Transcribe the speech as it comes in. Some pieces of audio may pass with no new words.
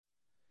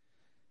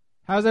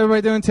How's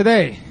everybody doing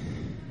today?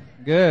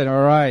 Good.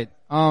 All right.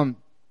 So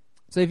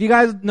if you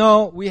guys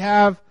know, we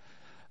have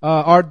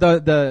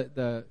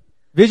the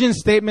vision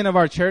statement of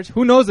our church.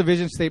 Who knows the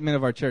vision statement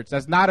of our church?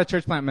 That's not a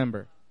church plant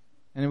member.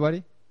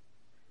 Anybody?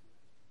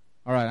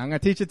 All right. I'm going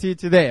to teach it to you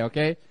today.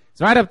 Okay.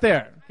 It's right up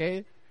there.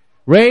 Okay.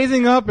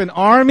 Raising up an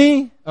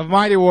army of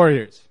mighty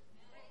warriors.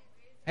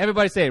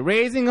 Everybody say,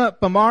 raising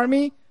up an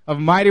army of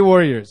mighty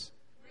warriors.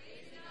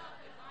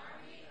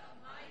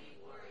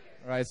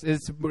 All right, so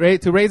it's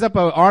to raise up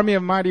an army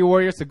of mighty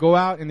warriors to go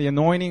out in the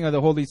anointing of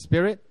the Holy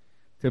Spirit,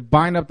 to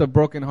bind up the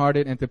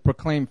brokenhearted, and to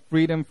proclaim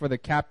freedom for the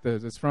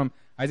captives. It's from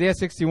Isaiah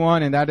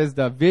 61, and that is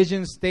the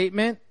vision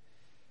statement.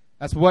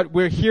 That's what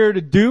we're here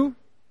to do.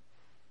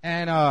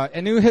 And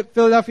at New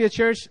Philadelphia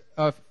Church,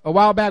 a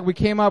while back, we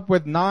came up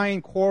with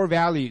 9 core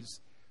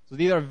values. So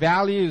these are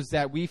values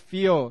that we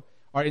feel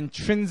are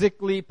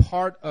intrinsically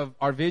part of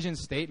our vision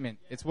statement.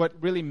 It's what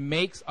really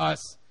makes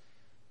us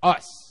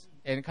us.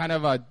 And kind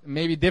of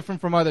maybe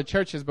different from other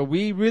churches, but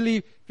we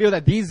really feel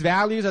that these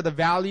values are the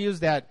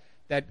values that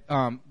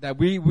we're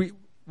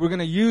going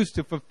to use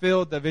to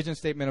fulfill the vision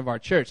statement of our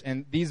church.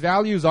 And these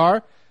values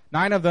are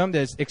 9 of them.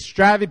 There's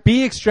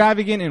be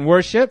extravagant in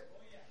worship.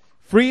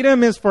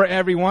 Freedom is for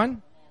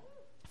everyone.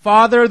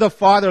 Father the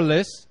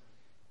fatherless.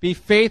 Be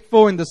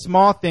faithful in the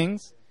small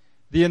things.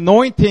 The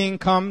anointing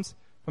comes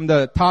from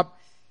the top,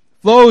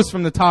 flows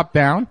from the top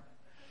down.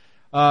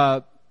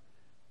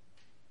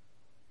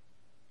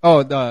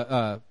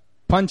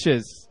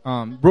 Punches.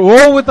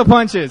 Roll with the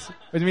punches,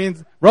 which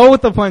means roll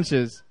with the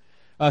punches.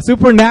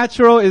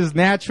 Supernatural is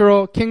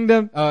natural.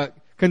 Kingdom,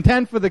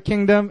 contend for the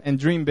kingdom and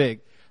dream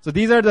big. So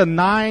these are the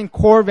 9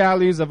 core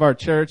values of our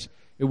church.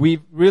 We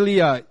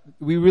really,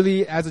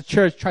 as a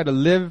church, try to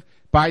live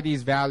by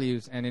these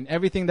values. And in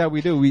everything that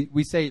we do,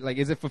 we say, like,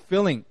 is it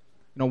fulfilling,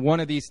 one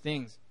of these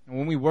things? And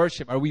when we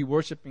worship, are we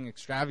worshiping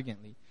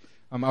extravagantly?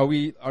 Are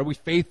we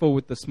faithful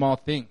with the small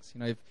things?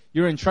 If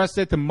you're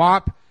entrusted to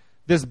mop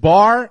this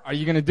bar, are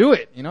you going to do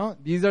it?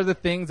 These are the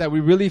things that we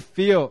really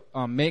feel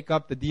make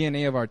up the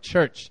DNA of our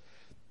church.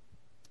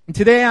 And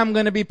today I'm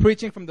going to be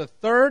preaching from the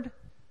 3rd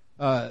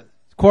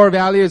core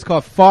value. It's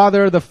called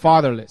Father the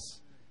fatherless.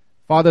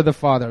 Father the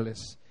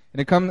fatherless.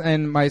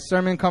 And my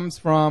sermon comes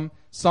from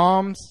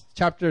Psalms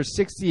chapter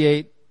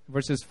 68,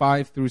 verses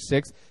 5 through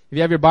 6. If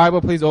you have your Bible,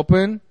 please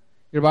open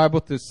your Bible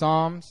to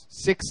Psalms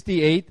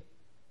 68,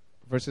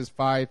 verses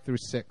 5 through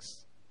 6.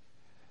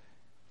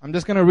 I'm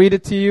just going to read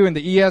it to you in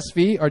the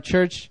ESV. Our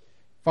church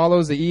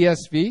follows the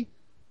ESV,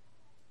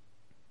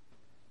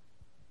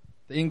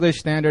 the English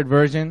Standard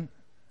Version.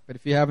 But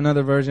if you have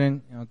another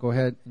version, go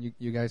ahead.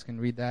 You guys can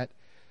read that.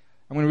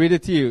 I'm going to read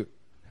it to you.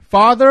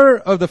 Father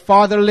of the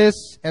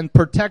fatherless and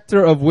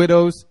protector of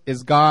widows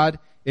is God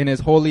in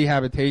his holy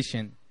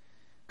habitation.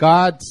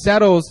 God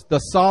settles the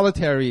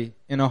solitary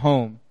in a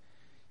home.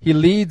 He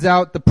leads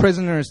out the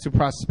prisoners to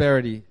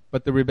prosperity,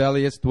 but the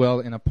rebellious dwell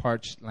in a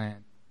parched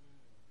land.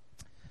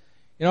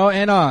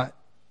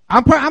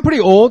 I'm pretty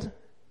old.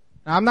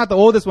 I'm not the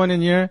oldest one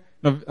in here.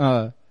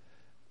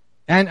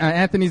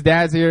 Anthony's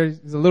dad's here.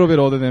 He's a little bit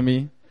older than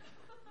me.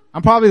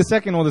 I'm probably the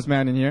second oldest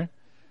man in here.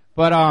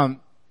 But,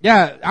 I'm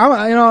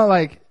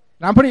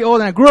pretty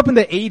old, and I grew up in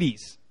the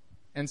 80s.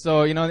 And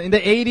so, in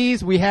the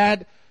 80s, we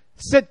had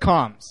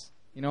sitcoms.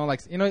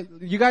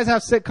 You guys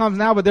have sitcoms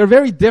now, but they're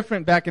very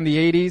different back in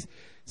the 80s.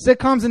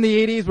 Sitcoms in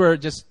the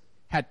 80s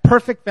had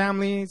perfect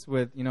families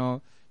with,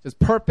 just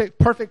perfect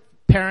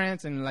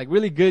parents and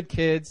really good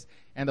kids,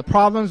 and the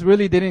problems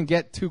really didn't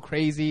get too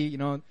crazy,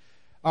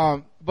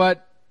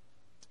 but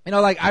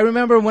I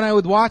remember when I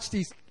would watch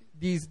these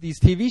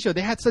TV shows,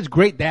 they had such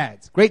great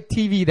dads, great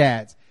TV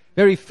dads,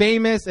 very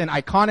famous and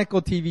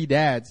iconical TV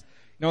dads,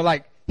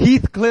 like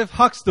Heathcliff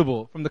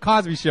Huxtable from the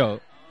Cosby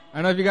Show. I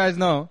don't know if you guys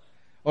know,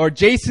 or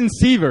Jason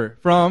Seaver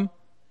from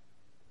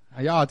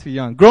y'all too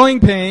young, Growing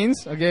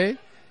Pains, okay,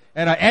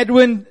 and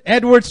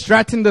Edward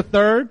Stratton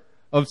III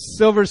of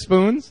Silver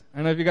Spoons. I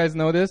don't know if you guys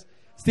know this.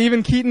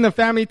 Stephen Keaton of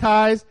Family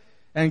Ties,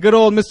 and good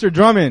old Mr.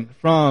 Drummond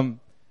from,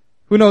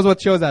 who knows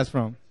what shows that's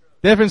from?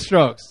 Different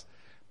Strokes.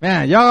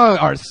 Man, y'all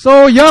are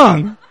so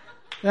young.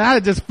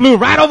 That just flew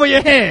right over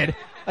your head.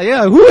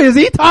 Who is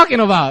he talking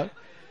about?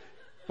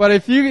 But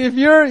if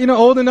you're,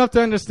 old enough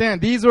to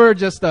understand, these were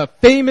just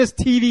famous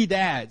TV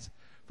dads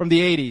from the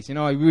 80s.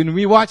 When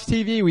we watched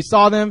TV, we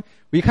saw them,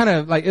 we kind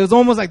of it was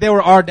almost like they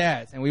were our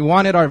dads, and we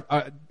wanted our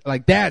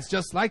dads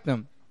just like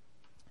them.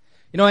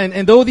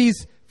 And though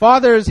these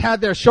fathers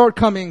had their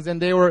shortcomings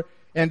and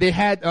they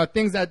had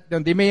things that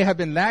they may have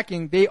been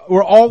lacking, they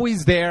were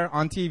always there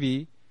on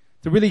TV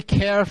to really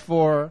care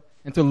for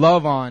and to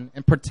love on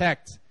and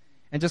protect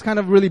and just kind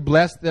of really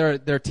bless their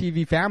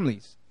TV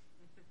families.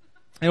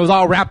 And it was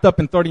all wrapped up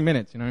in 30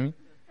 minutes, you know what I mean?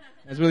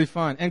 It was really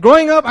fun. And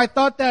growing up, I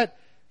thought that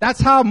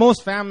that's how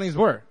most families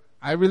were.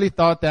 I really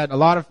thought that a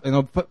lot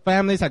of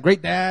families had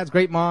great dads,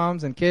 great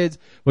moms, and kids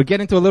would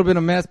get into a little bit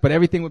of mess, but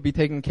everything would be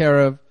taken care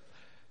of.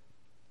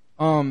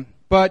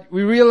 But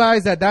we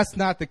realize that that's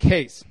not the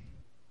case.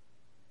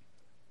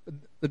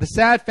 But the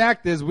sad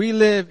fact is we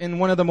live in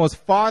one of the most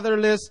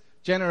fatherless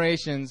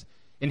generations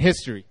in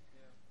history.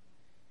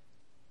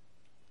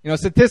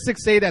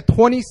 Statistics say that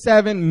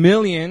 27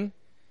 million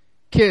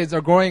kids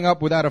are growing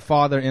up without a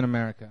father in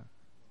America.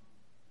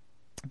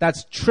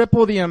 That's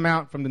triple the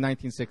amount from the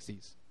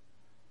 1960s.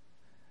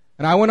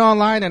 And I went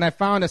online and I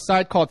found a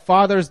site called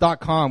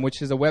fathers.com,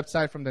 which is a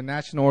website from the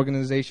National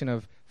Organization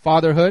of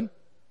Fatherhood.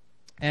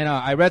 And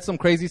I read some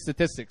crazy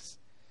statistics.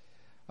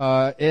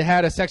 It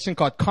had a section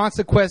called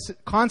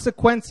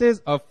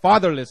Consequences of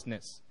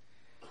Fatherlessness.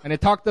 And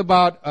it talked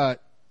about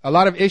a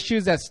lot of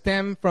issues that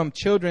stem from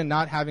children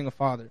not having a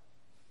father.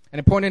 And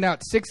it pointed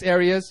out 6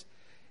 areas.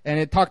 And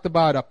it talked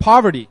about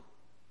poverty.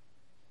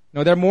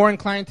 They're more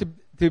inclined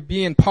to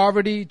be in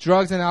poverty,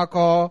 drugs and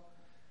alcohol,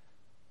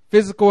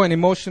 physical and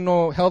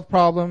emotional health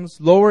problems,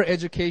 lower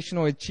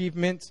educational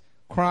achievements,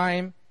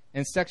 crime,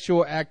 and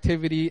sexual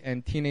activity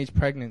and teenage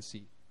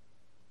pregnancy.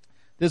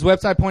 This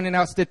website pointed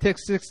out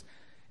statistics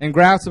and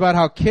graphs about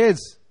how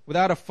kids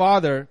without a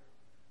father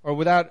or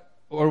without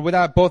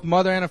both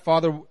mother and a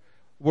father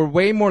were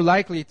way more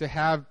likely to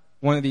have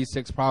one of these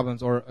 6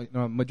 problems or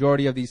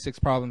majority of these 6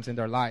 problems in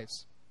their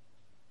lives.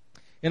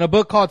 In a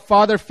book called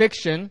Father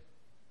Fiction,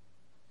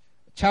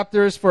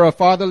 Chapters for a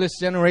Fatherless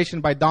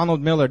Generation by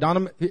Donald Miller.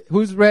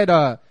 Who's read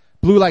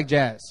Blue Like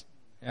Jazz?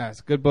 Yeah,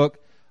 it's a good book.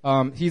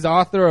 He's the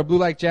author of Blue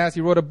Like Jazz.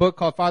 He wrote a book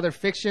called Father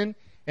Fiction.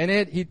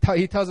 And he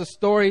tells a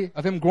story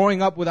of him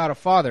growing up without a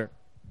father.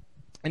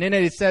 And in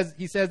it,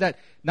 he says that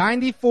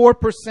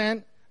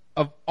 94%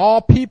 of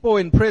all people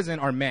in prison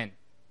are men.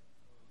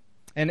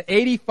 And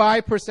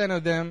 85%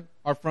 of them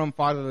are from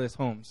fatherless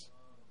homes.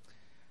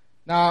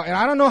 Now, and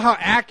I don't know how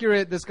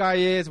accurate this guy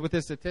is with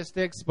his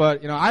statistics,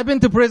 but, I've been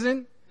to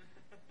prison.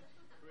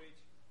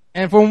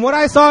 And from what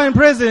I saw in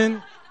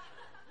prison,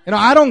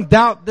 I don't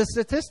doubt the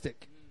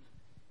statistic.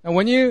 And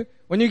when you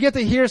get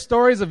to hear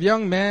stories of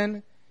young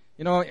men,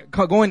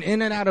 going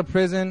in and out of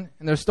prison,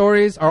 and their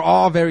stories are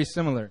all very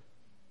similar.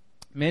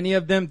 Many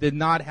of them did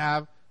not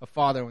have a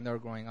father when they were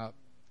growing up.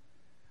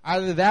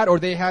 Either that or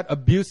they had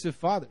abusive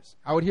fathers.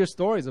 I would hear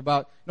stories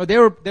about, they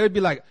would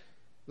be like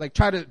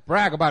try to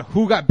brag about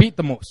who got beat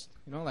the most.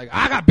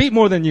 I got beat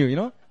more than you,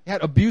 They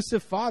had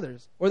abusive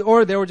fathers.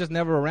 Or they were just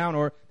never around,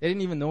 or they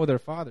didn't even know their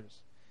fathers.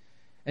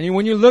 And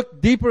when you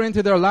look deeper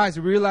into their lives,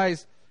 you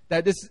realize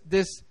that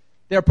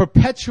they're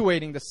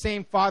perpetuating the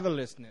same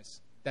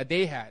fatherlessness that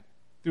they had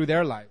through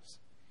their lives.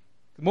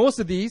 Most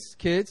of these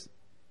kids,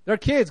 they're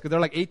kids because they're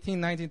like 18,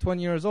 19,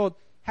 20 years old,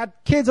 had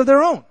kids of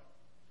their own.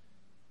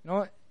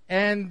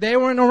 And they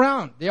weren't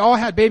around. They all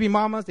had baby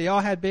mamas, they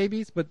all had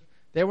babies, but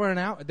they weren't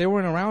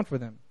around for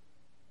them.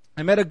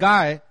 I met a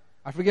guy,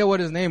 I forget what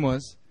his name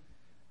was,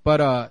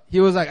 but he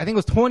was I think he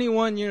was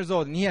 21 years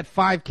old, and he had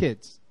 5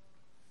 kids.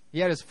 He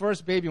had his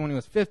first baby when he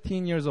was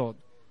 15 years old.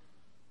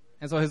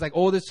 And so his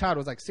oldest child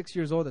was 6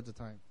 years old at the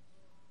time.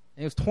 And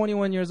he was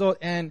 21 years old,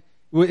 and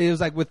it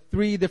was with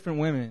 3 different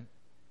women.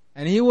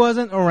 And he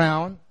wasn't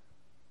around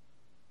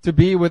to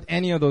be with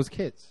any of those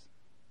kids.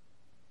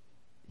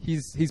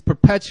 He's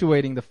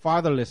perpetuating the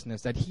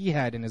fatherlessness that he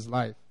had in his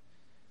life.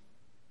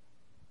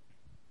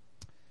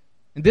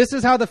 And this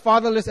is how the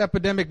fatherless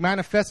epidemic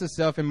manifests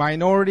itself in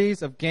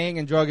minorities of gang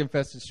and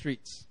drug-infested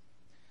streets.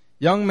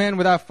 Young men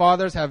without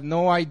fathers have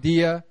no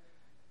idea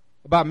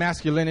about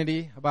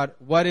masculinity, about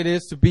what it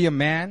is to be a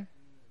man.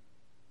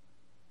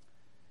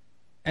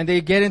 And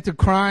they get into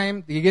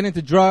crime, they get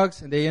into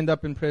drugs, and they end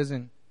up in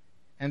prison.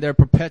 And they're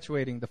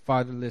perpetuating the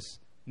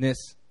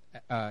fatherlessness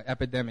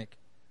epidemic.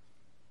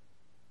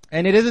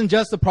 And it isn't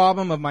just a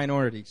problem of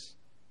minorities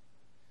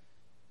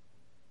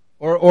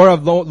or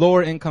of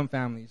lower income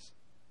families.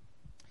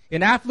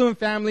 In affluent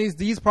families,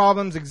 these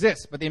problems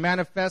exist, but they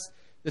manifest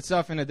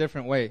itself in a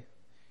different way.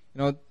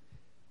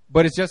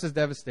 But it's just as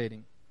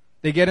devastating.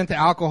 They get into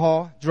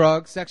alcohol,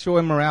 drugs, sexual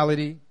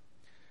immorality.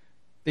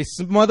 They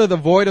smother the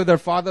void of their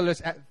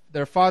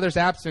father's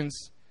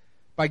absence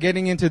by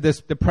getting into this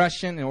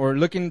depression or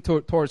looking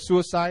towards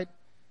suicide.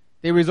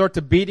 They resort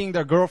to beating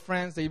their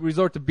girlfriends. They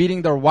resort to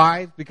beating their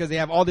wives because they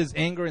have all this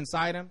anger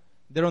inside them.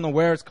 They don't know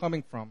where it's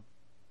coming from.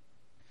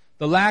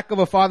 The lack of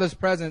a father's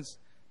presence,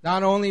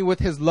 not only with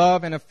his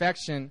love and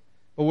affection,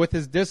 but with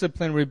his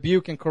discipline,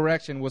 rebuke, and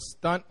correction, will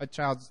stunt a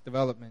child's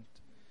development.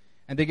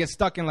 And they get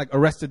stuck in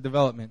Arrested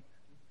Development.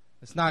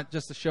 It's not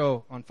just a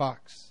show on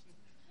Fox.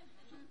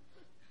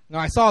 No,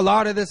 I saw a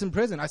lot of this in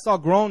prison. I saw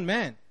grown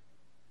men,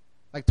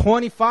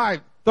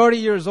 25, 30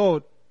 years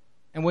old.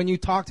 And when you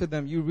talk to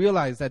them, you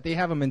realize that they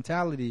have a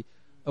mentality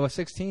of a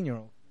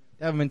 16-year-old.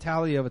 They have a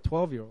mentality of a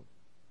 12-year-old.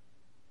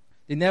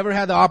 They never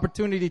had the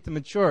opportunity to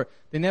mature.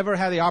 They never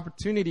had the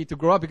opportunity to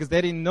grow up because they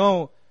didn't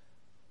know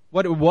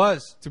what it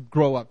was to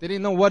grow up. They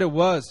didn't know what it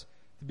was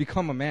to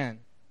become a man.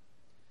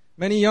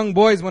 Many young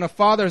boys, when a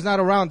father is not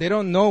around, they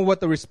don't know what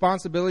the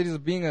responsibilities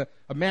of being a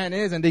man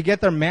is, and they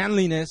get their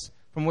manliness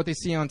from what they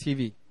see on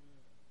TV.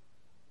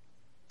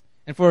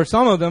 And for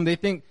some of them, they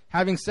think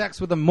having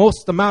sex with the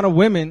most amount of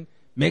women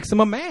makes them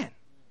a man.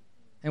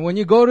 And when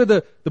you go to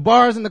the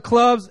bars and the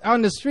clubs out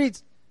in the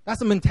streets, that's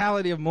the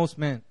mentality of most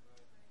men.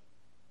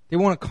 They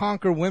want to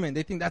conquer women.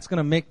 They think that's going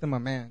to make them a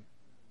man.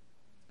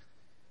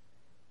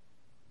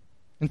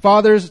 In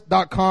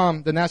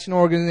Fathers.com, the National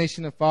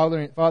Organization of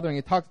Fathering,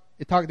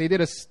 they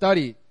did a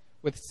study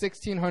with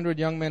 1,600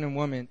 young men and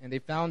women, and they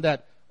found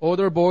that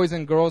older boys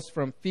and girls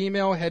from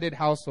female-headed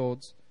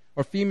households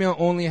or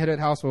female-only headed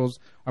households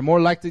are more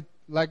likely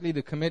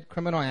to commit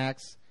criminal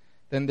acts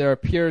than their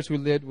peers who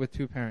lived with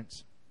two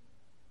parents.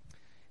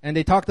 And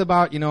they talked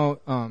about, it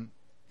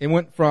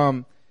went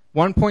from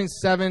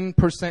 1.7%,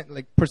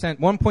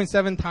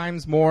 1.7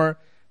 times more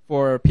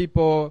for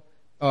people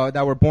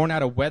that were born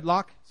out of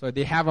wedlock. So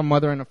they have a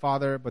mother and a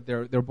father, but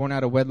they're born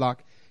out of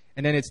wedlock.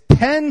 And then it's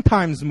 10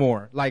 times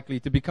more likely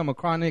to become a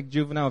chronic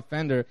juvenile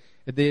offender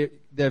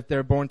if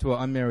they're born to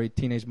an unmarried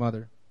teenage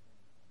mother.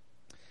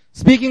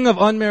 Speaking of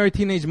unmarried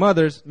teenage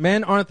mothers,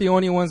 men aren't the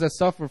only ones that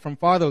suffer from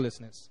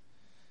fatherlessness.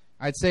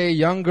 I'd say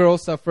young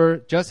girls suffer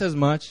just as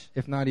much,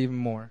 if not even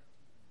more.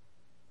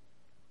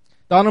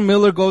 Donald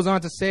Miller goes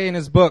on to say in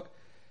his book,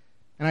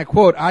 and I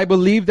quote, "I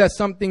believe that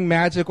something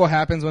magical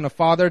happens when a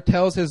father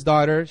tells his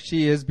daughter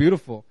she is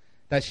beautiful,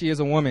 that she is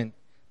a woman,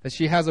 that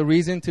she has a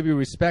reason to be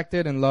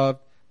respected and loved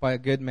by a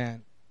good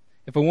man.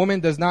 If a woman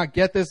does not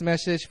get this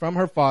message from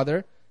her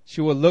father, she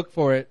will look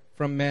for it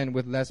from men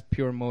with less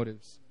pure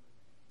motives."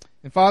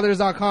 In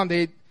Fathers.com,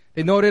 they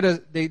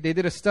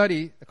did a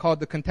study called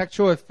The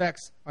Contextual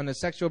Effects on the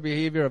Sexual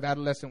Behavior of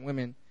Adolescent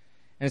Women.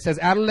 And it says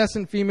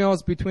adolescent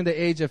females between the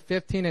age of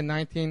 15 and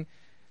 19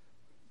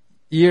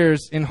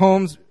 years in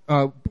homes,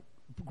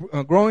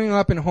 growing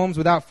up in homes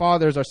without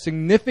fathers are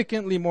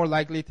significantly more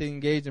likely to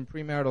engage in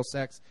premarital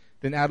sex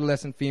than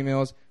adolescent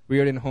females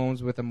reared in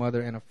homes with a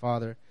mother and a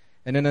father.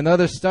 And in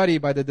another study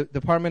by the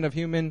Department of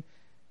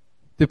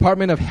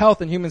Health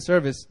and Human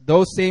Service,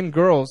 those same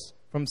girls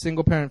from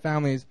single-parent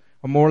families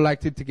are more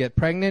likely to get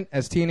pregnant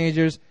as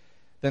teenagers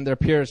than their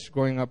peers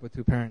growing up with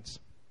two parents.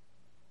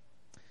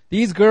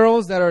 These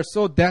girls that are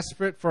so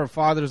desperate for a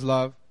father's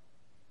love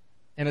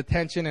and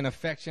attention and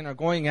affection are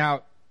going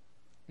out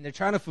and they're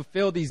trying to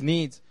fulfill these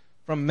needs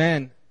from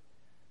men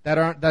that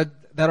are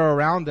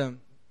around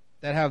them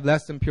that have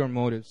less than pure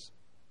motives.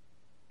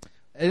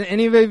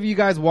 Any of you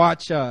guys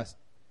watch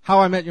How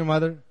I Met Your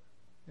Mother?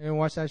 Anyone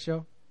watch that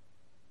show?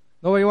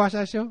 Nobody watch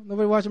that show?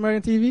 Nobody watch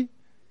American TV?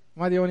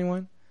 Am I the only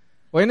one?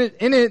 Well,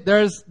 in it,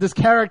 there's this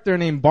character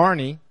named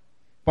Barney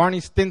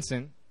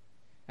Stinson,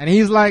 and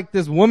he's like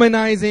this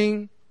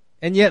womanizing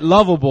and yet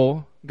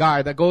lovable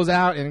guy that goes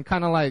out and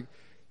kind of like,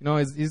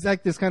 he's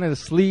like this kind of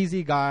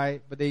sleazy guy,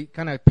 but they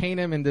kind of paint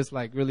him in this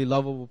like really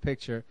lovable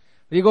picture.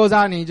 But he goes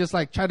out and he just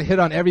like try to hit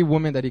on every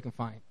woman that he can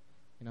find,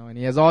 and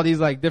he has all these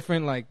like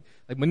different like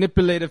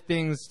manipulative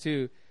things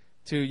to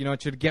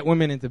get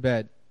women into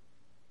bed.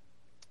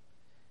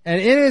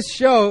 And in this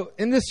show,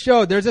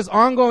 there's this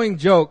ongoing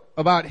joke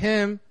about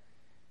him.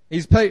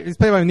 He's played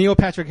by Neil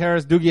Patrick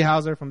Harris, Doogie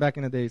Howser from back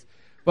in the days.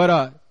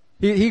 But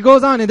he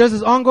goes on and there's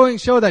this ongoing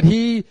show that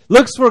he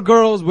looks for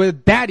girls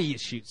with daddy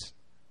issues.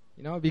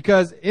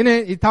 Because in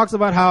it he talks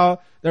about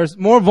how they're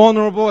more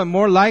vulnerable and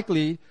more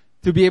likely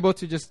to be able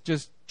to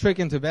just trick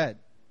into bed.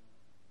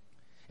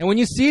 And when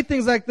you see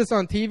things like this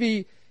on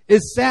TV,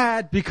 it's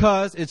sad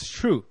because it's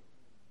true.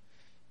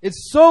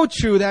 It's so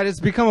true that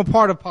it's become a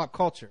part of pop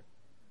culture.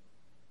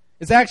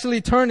 It's actually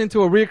turned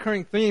into a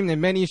recurring theme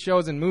in many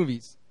shows and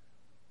movies.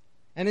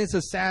 And it's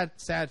a sad,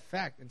 sad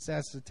fact and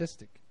sad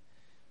statistic.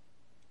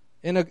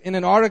 In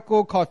an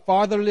article called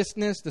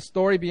Fatherlessness, the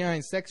Story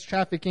Behind Sex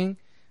Trafficking,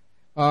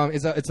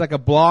 it's like a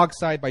blog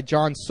site by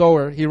John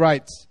Sower. He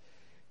writes,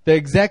 "The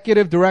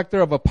executive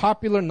director of a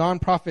popular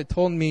nonprofit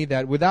told me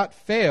that without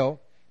fail,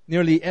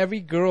 nearly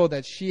every girl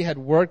that she had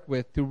worked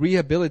with to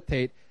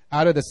rehabilitate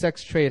out of the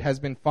sex trade has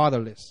been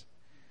fatherless.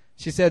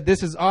 She said there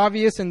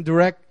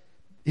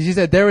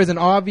is an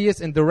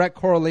obvious and direct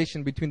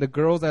correlation between the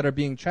girls that are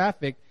being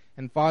trafficked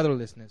and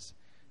fatherlessness.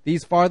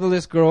 These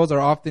fatherless girls are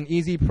often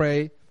easy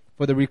prey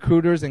for the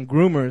recruiters and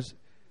groomers.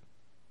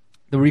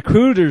 The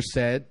recruiters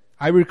said,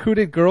 I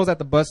recruited girls at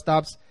the bus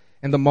stops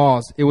and the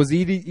malls. It was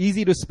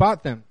easy to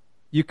spot them.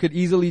 You could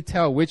easily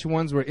tell which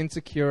ones were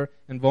insecure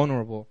and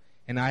vulnerable,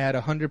 and I had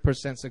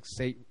 100%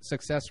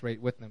 success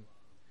rate with them."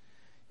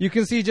 You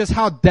can see just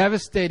how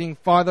devastating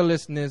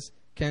fatherlessness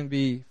can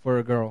be for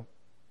a girl.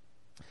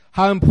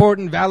 How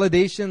important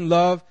validation,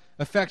 love,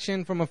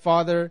 affection from a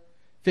father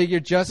figure,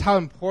 just how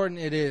important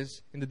it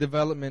is in the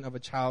development of a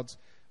child's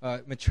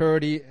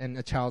maturity and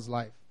a child's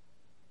life.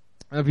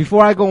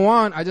 Before I go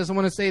on, I just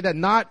want to say that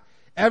not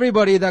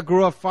everybody that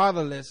grew up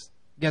fatherless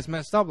gets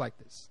messed up like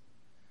this.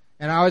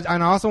 And I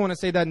also want to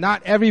say that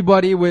not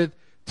everybody with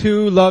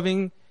two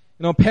loving,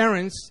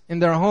 parents in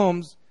their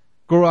homes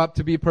grow up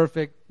to be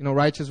perfect,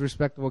 righteous,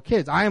 respectable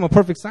kids. I am a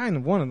perfect sign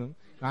of one of them.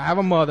 I have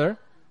a mother.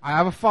 I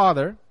have a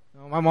father.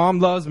 My mom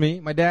loves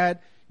me. My dad,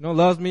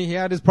 loves me. He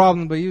had his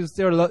problems, but he was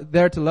still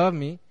there to love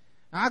me.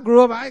 I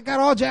grew up. I got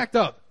all jacked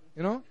up.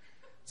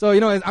 So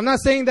I'm not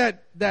saying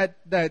that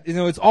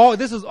it's all.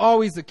 This is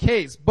always the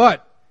case,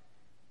 but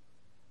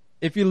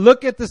if you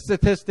look at the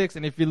statistics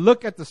and if you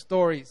look at the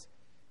stories,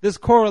 this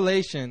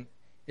correlation,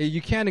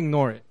 you can't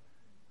ignore it.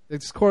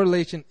 This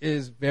correlation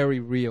is very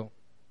real.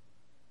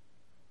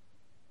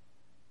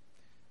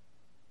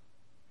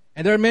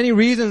 And there are many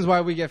reasons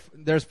why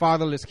there's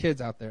fatherless kids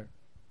out there.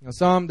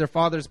 Some, their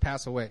fathers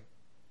pass away.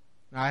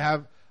 Now, I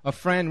have a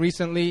friend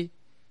recently,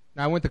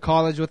 and I went to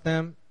college with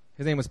him.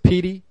 His name was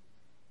Petey,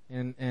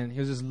 and he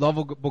was this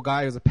lovable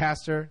guy. He was a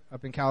pastor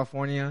up in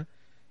California,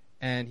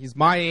 and he's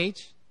my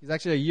age. He's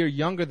actually a year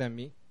younger than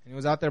me, and he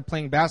was out there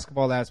playing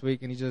basketball last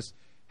week, and he just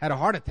had a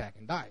heart attack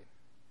and died.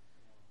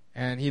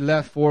 And he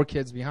left 4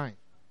 kids behind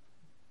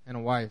and a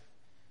wife.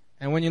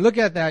 And when you look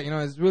at that,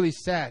 it's really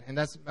sad. And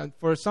that's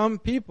for some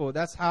people,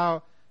 that's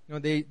how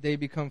they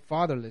become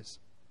fatherless.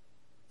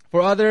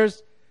 For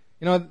others,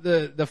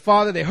 the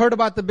father, they heard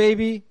about the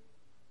baby,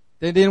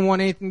 they didn't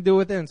want anything to do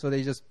with it, and so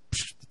they just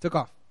took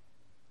off.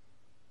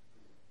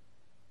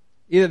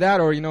 Either that,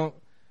 or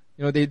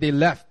they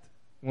left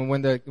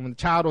when the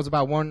child was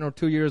about 1 or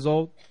 2 years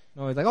old.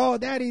 It's like, oh,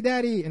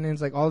 daddy, and then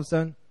it's like all of a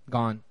sudden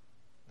gone.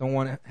 Don't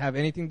want to have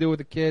anything to do with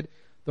the kid.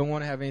 Don't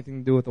want to have anything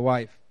to do with the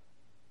wife.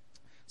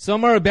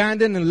 Some are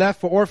abandoned and left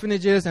for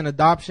orphanages and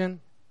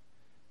adoption.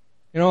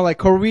 Like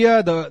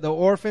Korea, the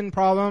orphan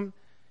problem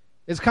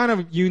is kind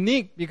of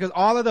unique because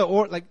all of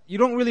you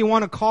don't really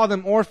want to call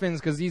them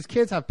orphans because these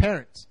kids have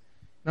parents.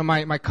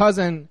 My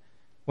cousin,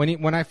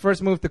 when I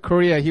first moved to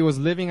Korea, he was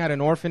living at an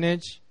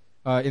orphanage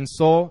in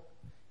Seoul,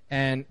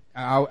 and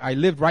I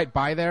lived right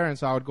by there, and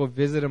so I would go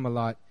visit him a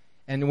lot.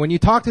 And when you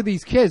talk to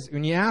these kids,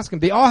 when you ask them,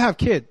 they all have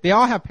kids, they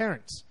all have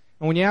parents.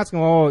 And when you ask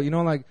them,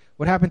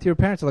 what happened to your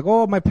parents? They're like,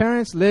 oh, my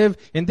parents live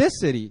in this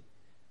city.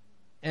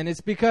 And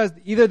it's because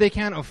either they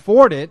can't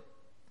afford it,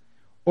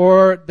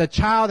 or the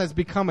child has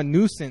become a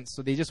nuisance,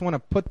 so they just want to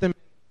put them in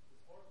the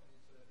orphanage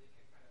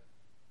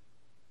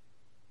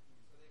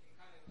so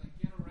they can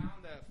get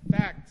around the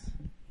fact.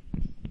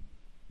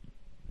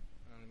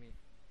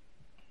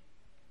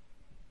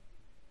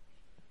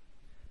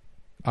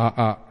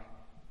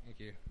 Thank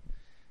you.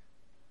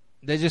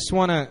 They just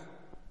want to.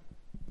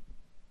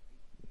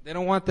 They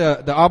don't want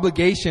the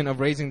obligation of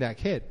raising that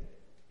kid.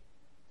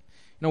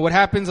 What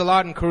happens a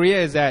lot in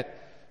Korea is that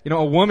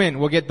a woman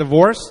will get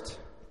divorced,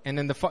 and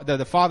then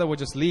the father will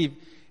just leave.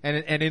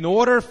 And in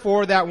order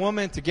for that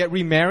woman to get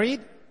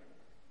remarried,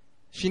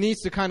 she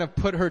needs to kind of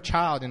put her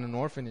child in an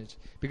orphanage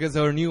because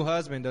her new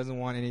husband doesn't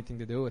want anything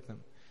to do with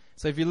them.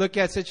 So if you look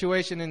at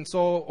situation in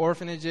Seoul,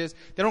 orphanages,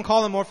 they don't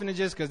call them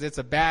orphanages because it's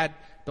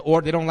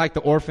they don't like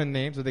the orphan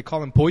names, so they call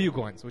them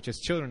boyuguns, which is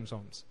children's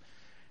homes.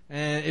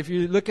 And if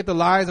you look at the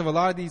lives of a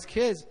lot of these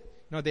kids,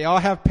 they all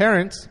have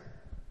parents.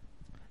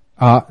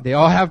 But they're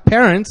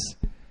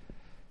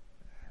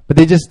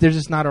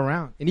just not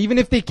around. And even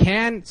if they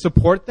can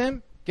support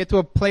them, get to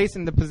a place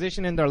in the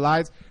position in their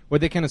lives where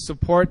they can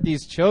support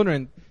these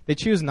children, they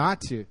choose not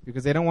to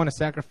because they don't want to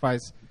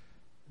sacrifice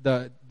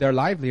their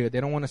livelihood.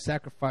 They don't want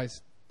to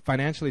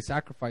financially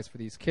sacrifice for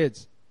these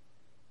kids.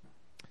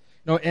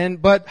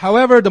 But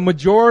however, the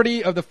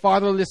majority of the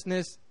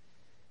fatherlessness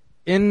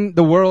in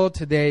the world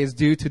today is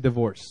due to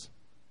divorce.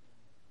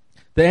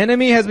 The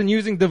enemy has been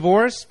using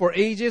divorce for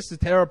ages to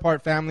tear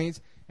apart families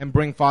and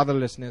bring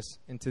fatherlessness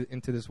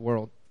into this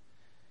world.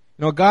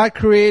 God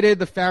created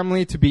the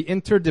family to be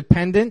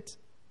interdependent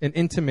and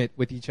intimate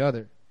with each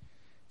other.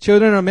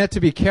 Children are meant to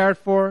be cared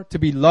for, to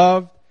be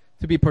loved,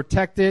 to be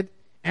protected,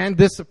 and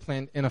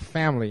disciplined in a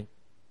family.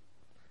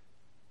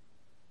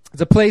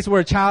 It's a place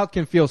where a child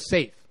can feel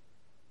safe.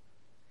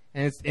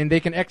 And they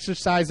can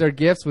exercise their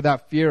gifts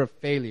without fear of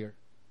failure.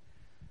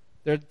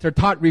 They're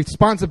taught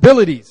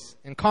responsibilities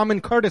and common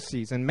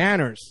courtesies and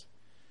manners,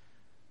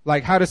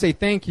 like how to say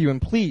thank you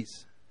and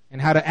please, and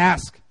how to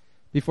ask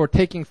before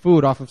taking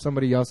food off of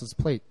somebody else's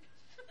plate.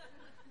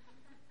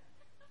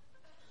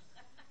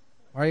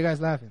 Why are you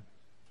guys laughing?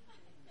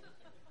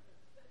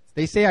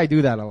 They say I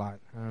do that a lot.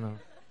 I don't know.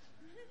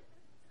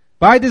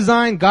 By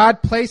design,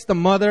 God placed a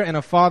mother and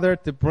a father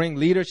to bring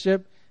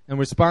leadership and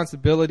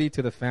responsibility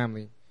to the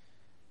family.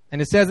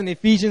 And it says in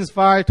Ephesians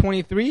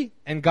 5:23,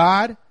 and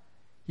God,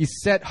 He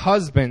set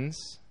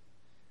husbands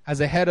as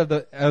the head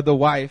of the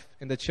wife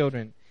and the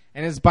children.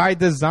 And it's by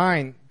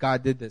design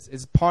God did this.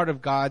 It's part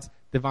of God's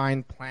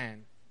divine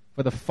plan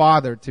for the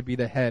father to be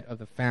the head of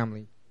the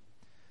family.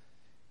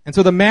 And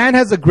so the man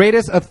has the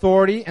greatest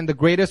authority and the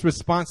greatest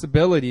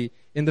responsibility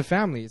in the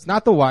family. It's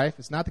not the wife.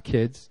 It's not the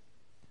kids.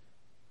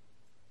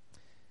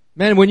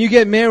 Man, when you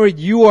get married,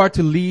 you are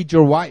to lead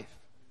your wife.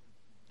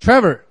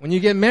 Trevor, when you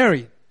get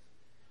married,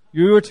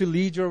 you are to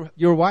lead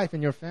your wife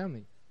and your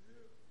family.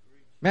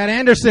 Matt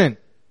Anderson,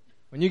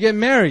 when you get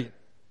married,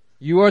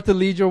 you are to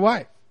lead your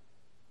wife.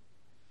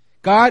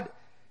 God,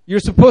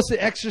 you're supposed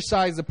to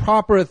exercise the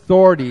proper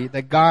authority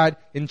that God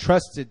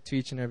entrusted to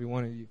each and every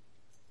one of you.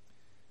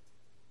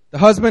 The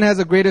husband has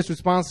the greatest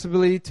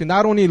responsibility to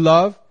not only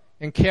love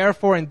and care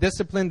for and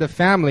discipline the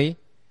family,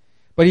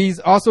 but he's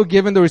also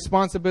given the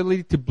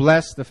responsibility to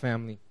bless the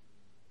family.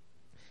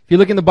 If you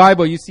look in the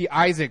Bible, you see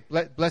Isaac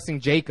blessing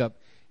Jacob,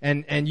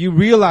 and you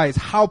realize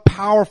how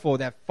powerful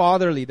that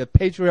fatherly, the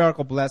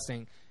patriarchal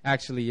blessing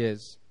actually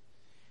is.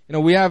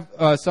 We have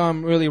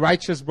some really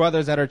righteous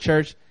brothers at our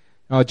church,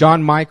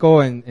 John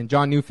Michael and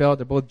John Neufeld.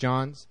 They're both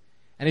Johns.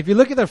 And if you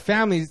look at their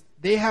families,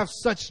 they have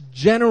such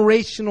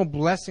generational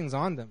blessings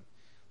on them.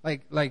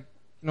 Like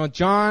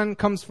John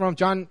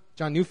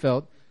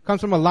Neufeld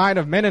comes from a line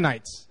of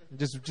Mennonites,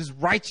 just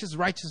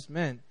righteous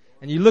men.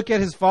 And you look at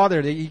his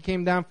father, he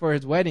came down for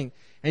his wedding,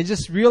 and you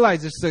just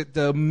realize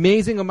the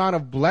amazing amount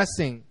of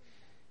blessing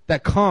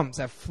that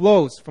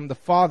flows from the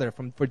father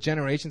for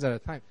generations at a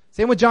time.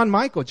 Same with John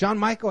Michael. John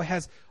Michael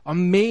has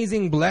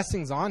amazing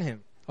blessings on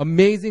him.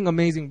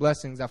 Amazing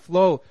blessings that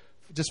flow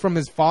just from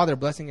his father,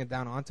 blessing it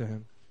down onto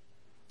him.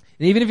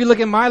 And even if you look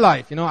at my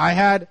life, I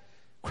had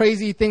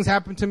crazy things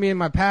happen to me in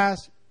my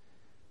past.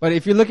 But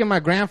if you look at my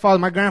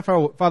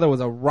grandfather was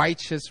a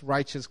righteous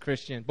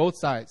Christian, both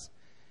sides.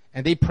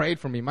 And they prayed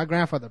for me. My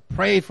grandfather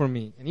prayed for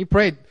me. And he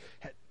prayed,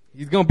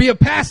 he's going to be a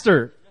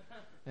pastor.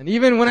 And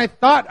even when I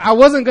thought I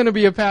wasn't going to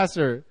be a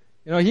pastor,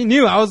 he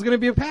knew I was going to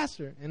be a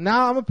pastor. And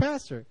now I'm a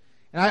pastor.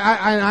 And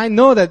I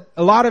know that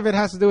a lot of it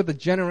has to do with the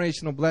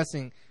generational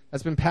blessing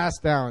that's been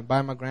passed down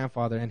by my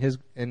grandfather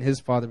and his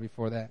father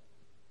before that.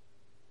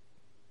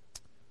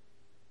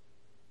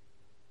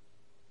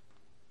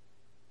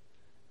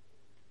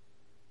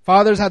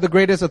 Fathers have the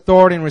greatest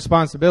authority and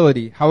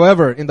responsibility.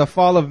 However, in the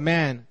fall of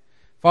man,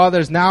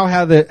 fathers now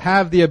have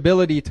the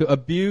ability to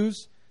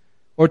abuse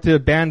or to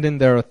abandon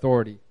their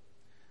authority.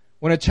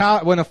 When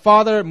a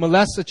father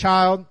molests a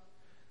child,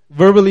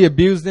 verbally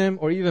abuse them,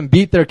 or even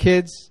beat their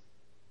kids,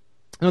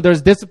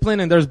 there's discipline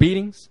and there's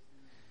beatings.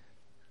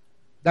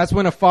 That's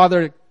when a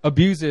father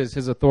abuses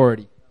his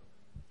authority.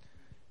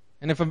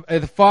 And if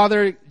the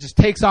father just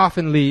takes off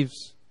and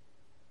leaves,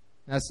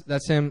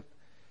 that's him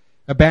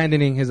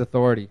abandoning his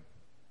authority.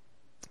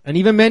 And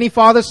even many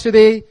fathers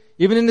today,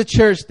 even in the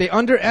church, they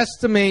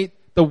underestimate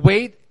the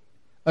weight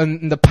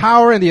and the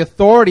power and the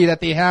authority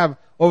that they have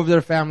over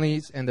their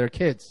families and their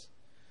kids.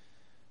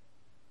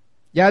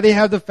 Yeah, they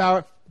have the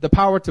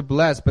power to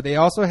bless, but they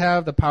also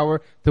have the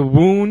power to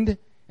wound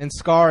and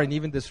scar and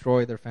even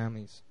destroy their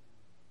families.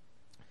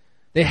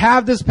 They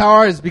have this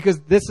power is because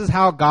this is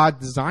how God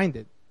designed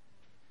it.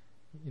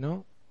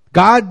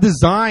 God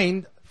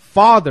designed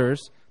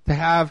fathers to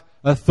have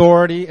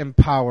authority and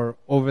power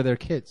over their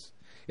kids.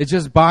 It's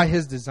just by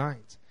His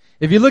designs.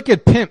 If you look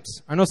at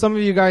pimps, I know some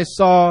of you guys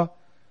saw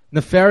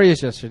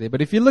Nefarious yesterday,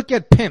 but if you look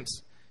at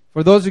pimps,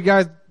 for those of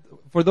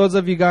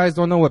you guys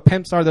don't know what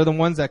pimps are, they're the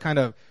ones that kind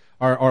of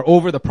are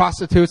over the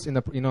prostitutes in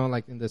the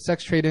in the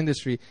sex trade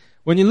industry.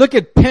 When you look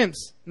at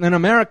pimps in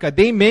America,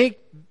 they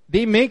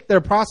make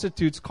their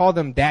prostitutes call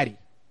them daddy.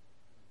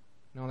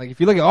 If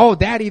you look at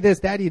daddy this,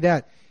 daddy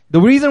that. The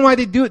reason why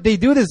they do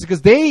this is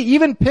because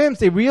even pimps,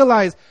 they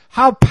realize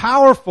how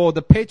powerful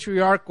the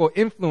patriarchal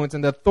influence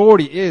and the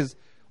authority is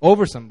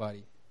over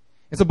somebody.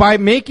 And so by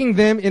making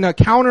them in a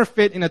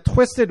counterfeit, in a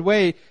twisted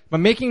way, by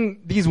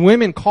making these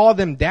women call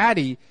them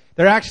daddy,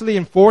 they're actually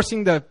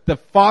enforcing the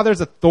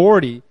father's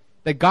authority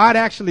that God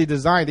actually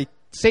designed.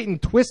 Satan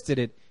twisted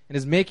it and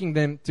is making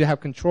them to have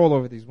control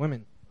over these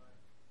women.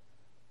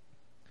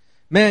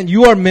 Man,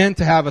 you are meant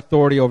to have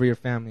authority over your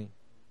family.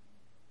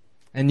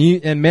 And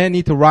men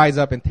need to rise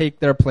up and take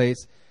their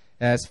place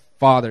as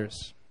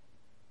fathers.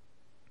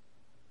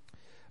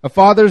 A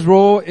father's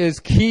role is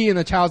key in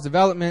a child's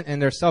development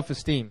and their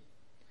self-esteem.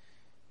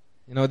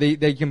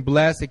 They can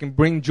bless, they can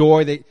bring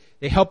joy,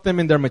 they help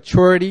them in their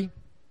maturity.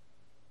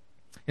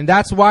 And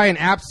that's why an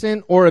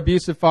absent or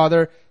abusive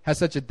father has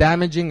such a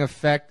damaging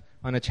effect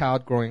on a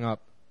child growing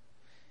up.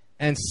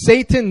 And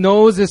Satan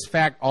knows this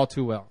fact all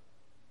too well.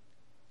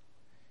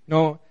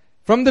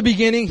 From the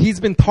beginning,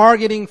 he's been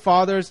targeting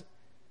fathers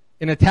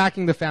in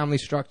attacking the family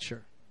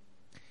structure.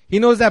 He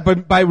knows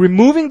that by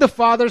removing the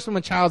fathers from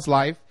a child's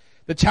life,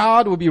 the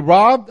child will be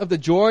robbed of the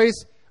joys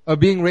of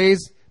being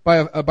raised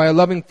by a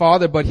loving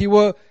father, but he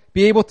will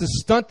be able to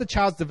stunt the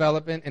child's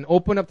development and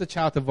open up the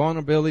child to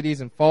vulnerabilities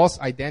and false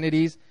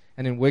identities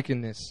and in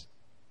wickedness.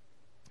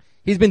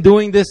 He's been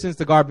doing this since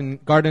the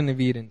Garden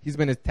of Eden. He's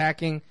been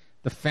attacking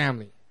the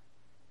family.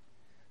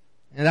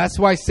 And that's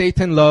why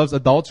Satan loves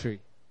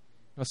adultery.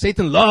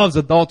 Satan loves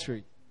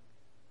adultery.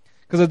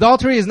 Because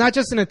adultery is not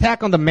just an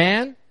attack on the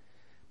man,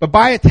 but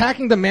by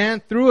attacking the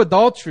man through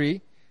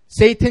adultery,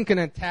 Satan can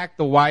attack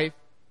the wife,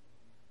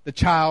 the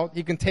child.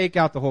 He can take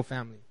out the whole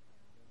family.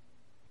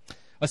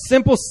 A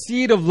simple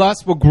seed of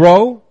lust will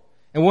grow,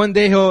 and one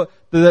day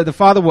the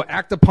father will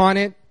act upon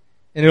it,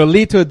 and it will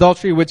lead to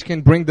adultery, which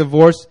can bring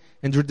divorce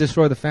and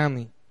destroy the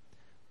family.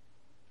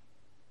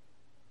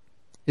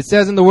 It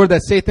says in the word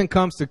that Satan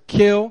comes to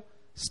kill,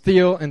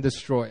 steal, and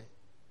destroy.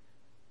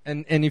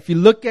 And if you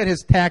look at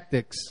his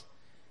tactics,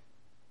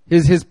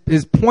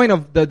 his point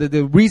of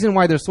the reason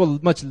why there's so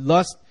much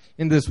lust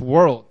in this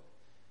world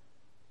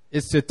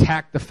is to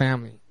attack the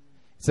family.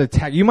 It's to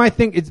attack. You might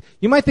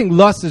think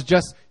lust is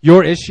just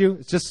your issue.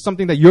 It's just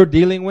something that you're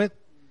dealing with.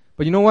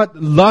 But you know what?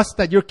 Lust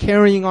that you're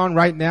carrying on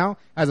right now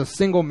as a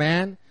single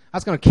man,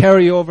 that's going to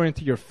carry over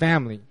into your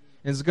family.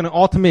 And it's going to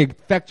ultimately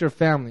affect your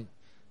family.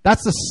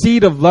 That's the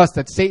seed of lust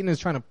that Satan is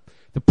trying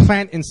to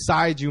plant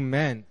inside you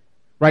men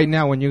right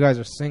now when you guys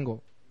are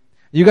single.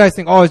 You guys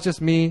think, it's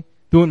just me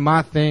doing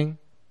my thing.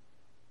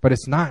 But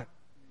it's not.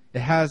 It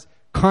has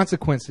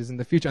consequences in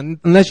the future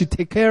unless you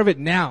take care of it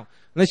now.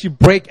 Unless you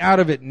break out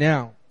of it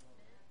now.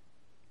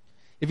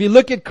 If you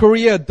look at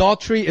Korea,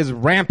 adultery is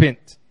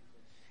rampant.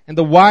 And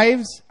the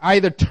wives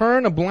either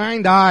turn a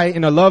blind eye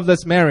in a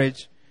loveless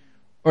marriage,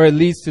 or it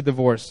leads to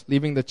divorce,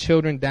 leaving the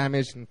children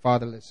damaged and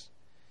fatherless.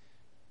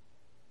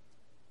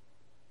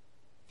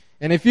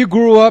 And if you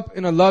grew up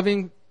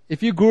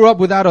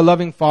without a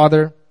loving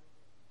father,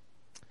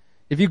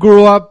 if you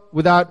grew up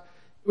without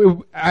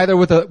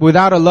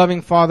a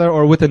loving father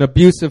or with an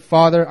abusive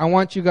father, I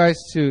want you guys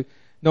to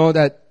know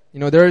that,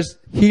 there's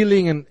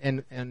healing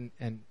and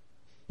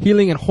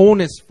healing and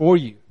wholeness for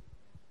you.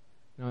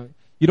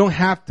 You don't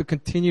have to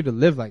continue to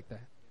live like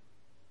that.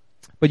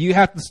 But you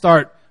have to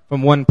start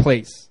from one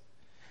place.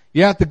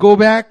 You have to go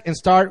back and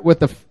start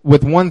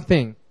with one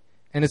thing,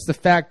 and it's the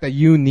fact that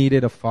you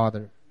needed a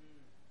father.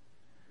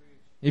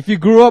 If you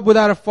grew up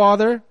without a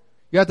father,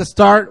 you have to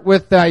start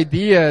with the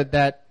idea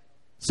that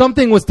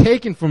something was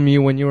taken from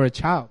you when you were a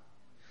child.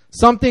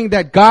 Something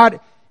that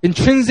God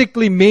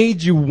intrinsically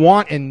made you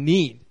want and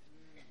need.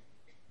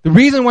 The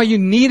reason why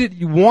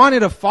you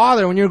wanted a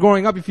father when you were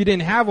growing up, if you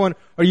didn't have one,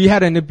 or you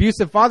had an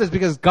abusive father, is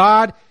because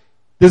God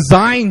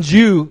designed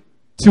you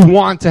to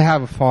want to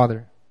have a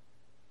father.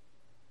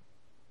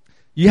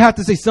 You have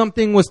to say,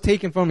 something was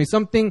taken from me.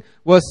 Something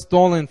was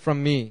stolen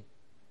from me.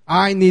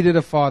 I needed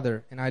a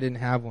father, and I didn't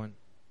have one.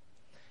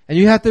 And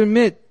you have to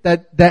admit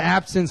that that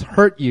absence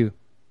hurt you.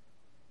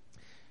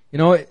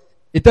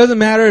 It doesn't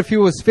matter if he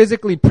was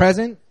physically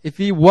present. If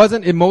he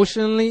wasn't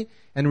emotionally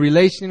and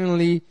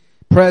relationally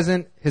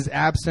present, his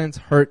absence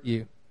hurt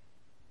you.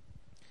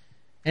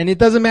 And it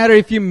doesn't matter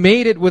if you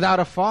made it without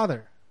a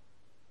father.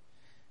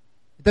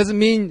 It doesn't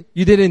mean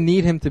you didn't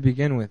need him to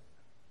begin with.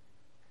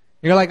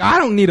 You're like, I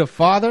don't need a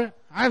father.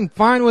 I'm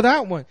fine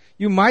without one.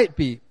 You might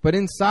be, but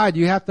inside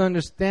you have to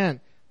understand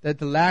that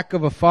the lack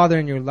of a father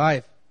in your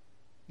life,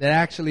 that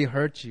actually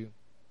hurts you.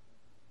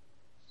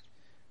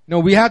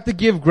 We have to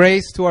give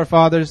grace to our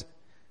fathers,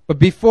 but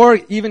before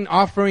even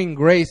offering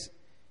grace,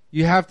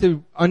 you have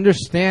to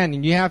understand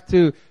and you have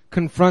to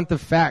confront the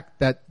fact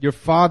that your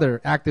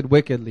father acted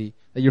wickedly,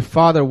 that your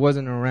father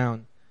wasn't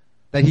around,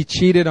 that he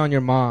cheated on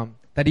your mom,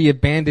 that he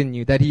abandoned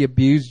you, that he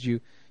abused you.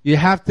 You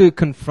have to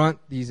confront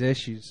these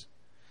issues.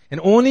 And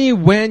only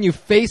when you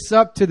face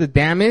up to the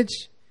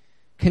damage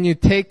can you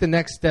take the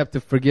next step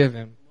to forgive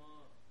him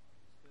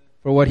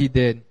for what he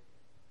did.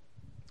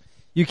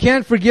 You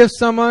can't forgive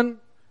someone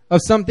of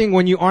something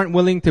when you aren't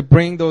willing to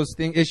bring those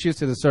issues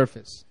to the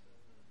surface.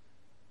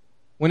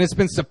 When it's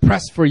been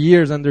suppressed for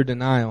years under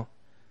denial.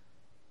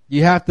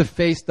 You have to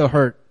face the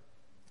hurt.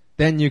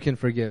 Then you can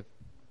forgive.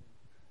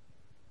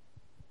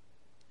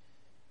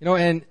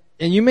 And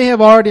you may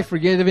have already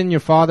forgiven your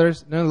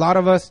fathers. A lot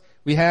of us,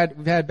 we've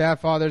had bad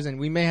fathers, and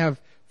we may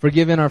have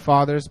forgiven our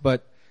fathers,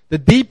 but the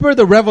deeper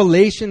the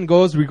revelation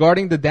goes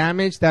regarding the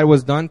damage that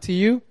was done to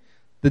you,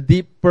 the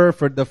deeper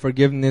the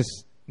forgiveness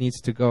needs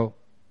to go.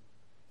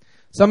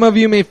 Some of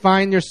you may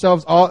find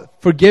yourselves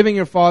forgiving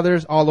your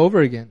fathers all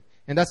over again,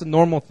 and that's a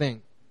normal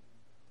thing.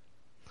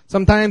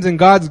 Sometimes in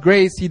God's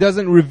grace, He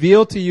doesn't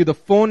reveal to you the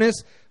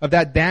fullness of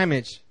that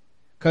damage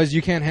because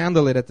you can't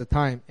handle it at the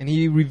time. And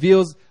He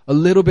reveals a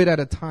little bit at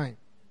a time.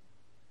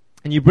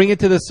 And you bring it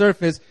to the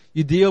surface,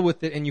 you deal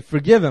with it, and you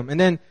forgive Him. And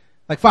then,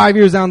 like 5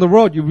 years down the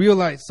road, you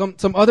realize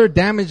some other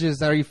damages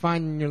that you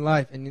find in your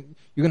life, and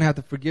you're going to have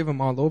to forgive Him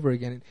all over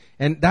again.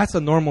 And that's a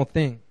normal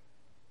thing.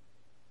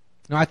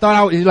 I thought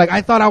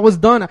I was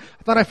done. I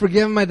thought I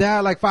forgiven my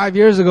dad like 5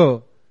 years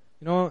ago.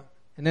 And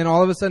then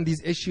all of a sudden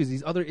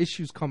these other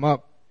issues come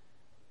up.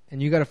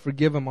 And you got to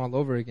forgive him all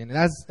over again.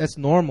 And that's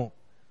normal.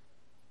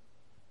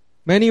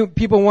 Many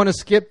people want to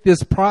skip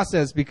this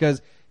process because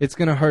it's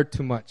going to hurt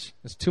too much.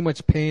 There's too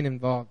much pain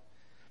involved.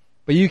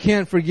 But you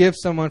can't forgive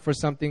someone for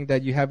something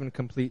that you haven't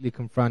completely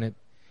confronted.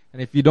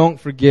 And if you don't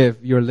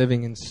forgive, you're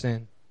living in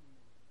sin.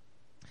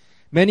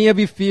 Many of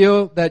you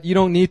feel that you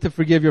don't need to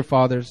forgive your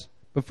fathers.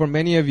 But for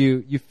many of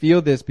you, you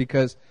feel this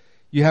because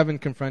you haven't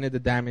confronted the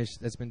damage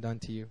that's been done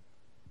to you.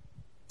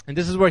 And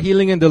this is where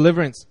healing and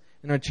deliverance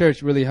in our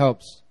church really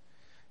helps.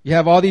 You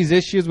have all these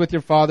issues with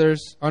your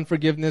fathers,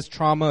 unforgiveness,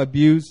 trauma,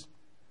 abuse.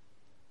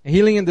 And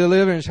healing and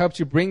deliverance helps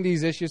you bring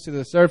these issues to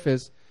the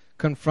surface,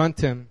 confront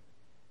them,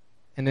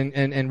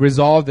 and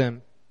resolve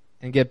them,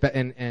 and get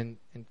and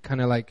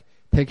kind of like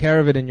take care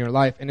of it in your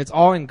life. And it's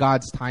all in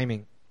God's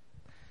timing.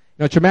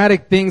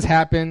 Traumatic things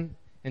happen,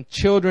 and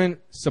children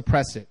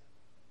suppress it.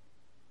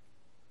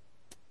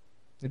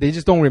 They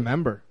just don't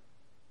remember.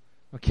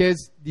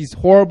 Kids, these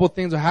horrible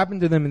things will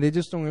happen to them and they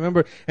just don't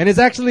remember. And it's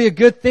actually a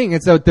good thing.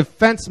 It's a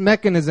defense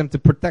mechanism to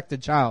protect the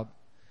child.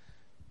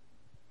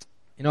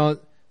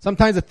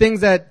 Sometimes the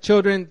things that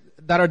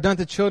are done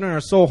to children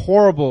are so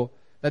horrible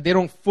that they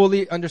don't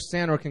fully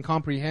understand or can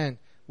comprehend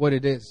what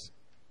it is.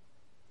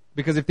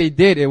 Because if they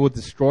did, it would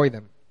destroy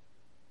them.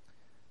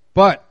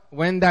 But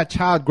when that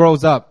child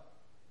grows up,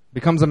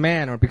 becomes a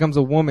man or becomes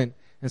a woman,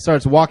 and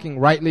starts walking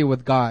rightly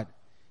with God,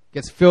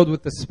 gets filled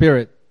with the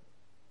Spirit,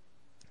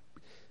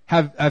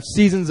 have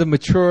seasons of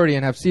maturity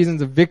and have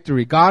seasons of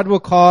victory, God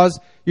will cause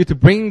you to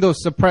bring those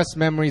suppressed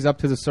memories up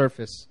to the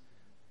surface.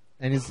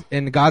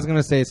 And God's going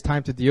to say it's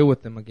time to deal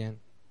with them again.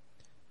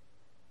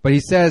 But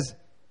He says,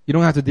 You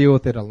don't have to deal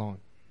with it alone.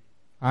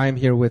 I am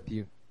here with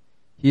you.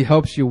 He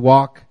helps you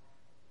walk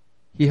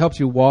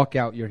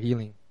out your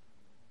healing.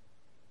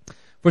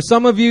 For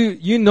some of you,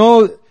 you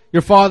know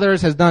your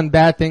fathers has done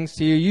bad things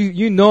to you.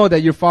 You know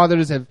that your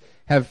fathers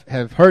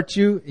have hurt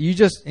you. You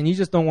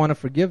just don't want to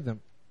forgive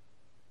them.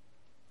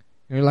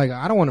 And you're like,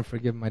 I don't want to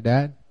forgive my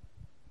dad.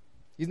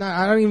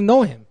 I don't even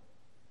know him.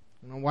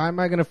 Why am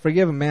I going to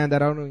forgive a man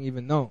that I don't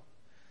even know?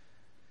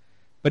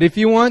 But if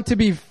you want to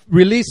be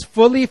released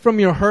fully from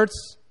your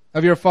hurts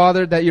of your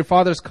father that your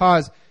father's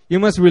caused, you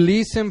must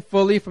release him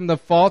fully from the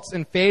faults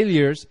and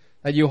failures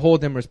that you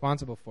hold him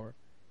responsible for.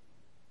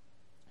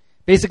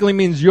 Basically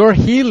means your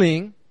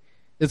healing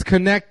is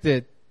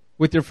connected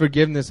with your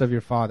forgiveness of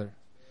your father.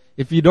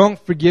 If you don't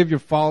forgive your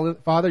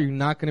father, you're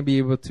not going to be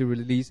able to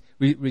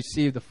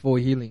receive the full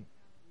healing.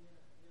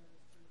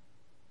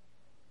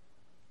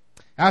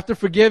 After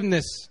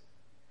forgiveness,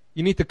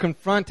 you need to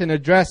confront and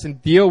address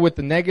and deal with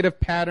the negative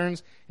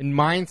patterns and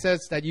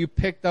mindsets that you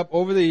picked up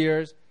over the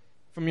years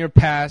from your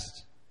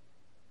past,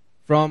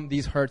 from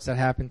these hurts that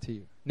happened to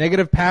you.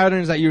 Negative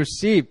patterns that you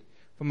received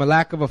from a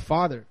lack of a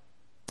father.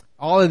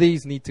 All of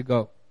these need to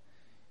go.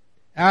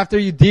 After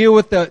you deal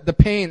with the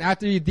pain,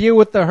 after you deal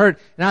with the hurt,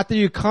 and after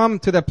you come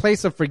to the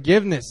place of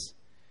forgiveness,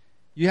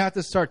 you have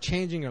to start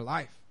changing your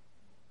life.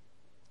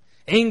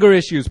 Anger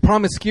issues,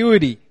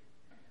 promiscuity,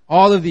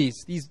 all of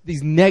these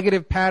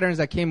negative patterns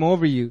that came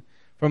over you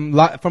from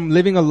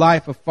living a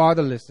life of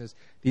fatherlessness,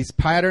 these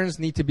patterns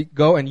need to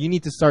go, and you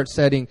need to start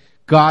setting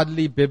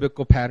godly,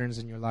 biblical patterns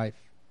in your life.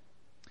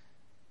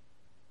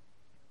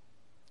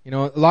 A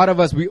lot of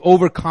us, we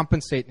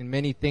overcompensate in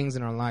many things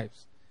in our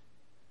lives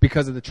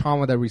because of the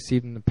trauma that we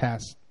received in the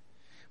past.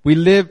 We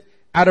live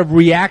out of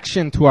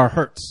reaction to our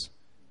hurts.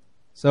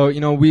 So,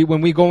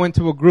 when we go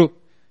into a group,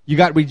 you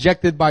got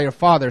rejected by your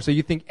father, so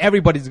you think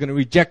everybody's going to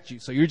reject you,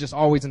 so you're just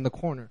always in the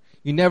corner.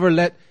 You never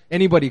let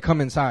anybody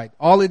come inside.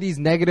 All of these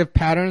negative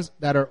patterns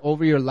that are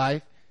over your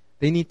life,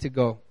 they need to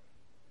go.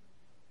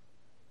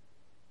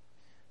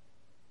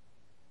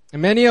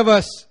 And many of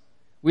us,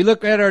 we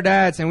look at our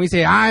dads and we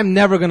say, I'm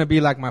never going to be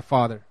like my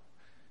father.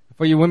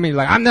 For you women,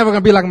 like, I'm never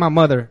going to be like my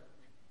mother.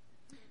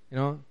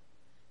 And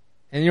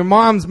your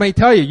moms may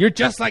tell you, you're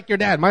just like your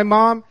dad. My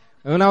mom,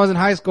 when I was in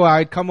high school,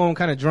 I'd come home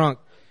kind of drunk.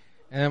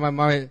 And my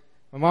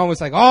mom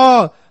was like,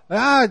 술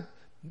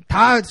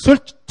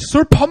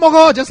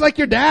퍼먹어, just like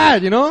your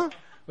dad,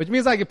 Which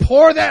means like, you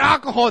pour that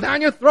alcohol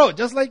down your throat,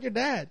 just like your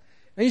dad.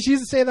 And she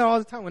used to say that all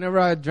the time whenever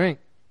I drink.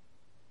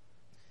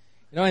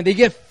 And they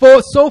get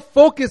so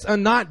focused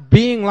on not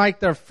being like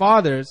their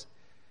fathers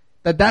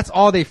that that's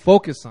all they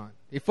focus on.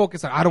 They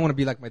focus on, I don't want to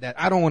be like my dad.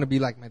 I don't want to be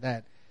like my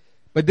dad.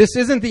 But this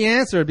isn't the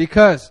answer,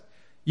 because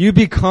you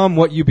become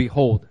what you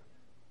behold.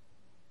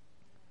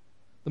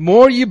 The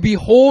more you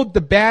behold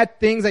the bad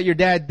things that your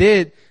dad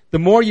did, the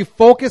more you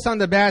focus on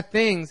the bad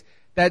things,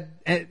 that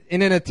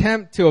in an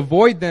attempt to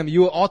avoid them,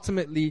 you will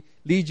ultimately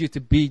lead you to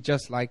be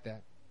just like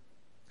that.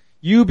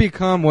 You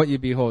become what you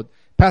behold.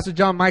 Pastor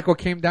John Michael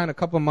came down a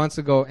couple months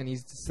ago and he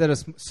said a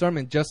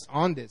sermon just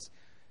on this.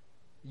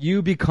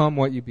 You become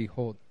what you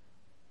behold.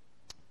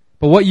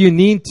 But what you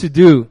need to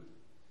do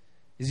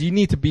is you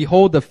need to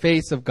behold the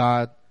face of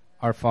God,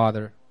 our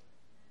Father.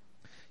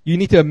 You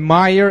need to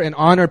admire and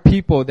honor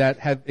people that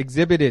have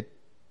exhibited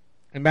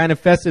and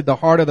manifested the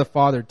heart of the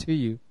Father to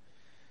you.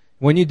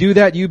 When you do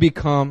that, you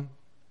become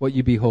what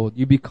you behold.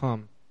 You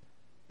become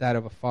that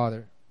of a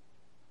father.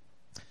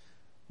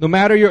 No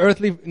matter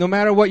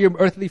what your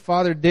earthly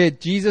father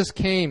did, Jesus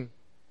came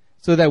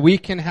so that we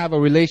can have a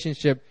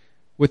relationship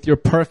with your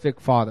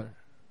perfect Father.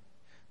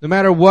 No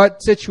matter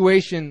what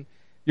situation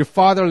your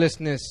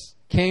fatherlessness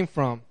came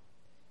from,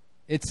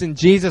 it's in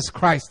Jesus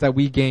Christ that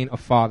we gain a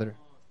father.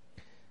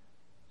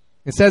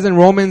 It says in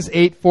Romans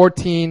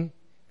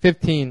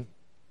 8:14-15,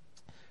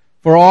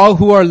 for all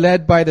who are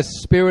led by the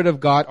Spirit of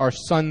God are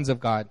sons of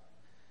God.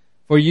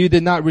 For you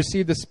did not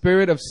receive the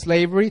spirit of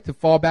slavery to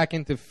fall back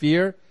into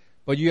fear,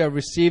 but you have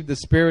received the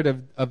spirit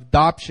of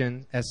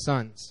adoption as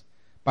sons,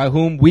 by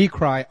whom we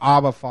cry,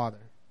 Abba, Father.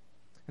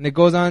 And it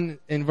goes on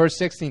in verse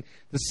 16,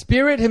 the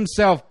Spirit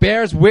Himself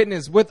bears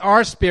witness with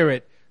our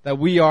spirit that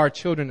we are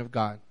children of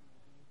God.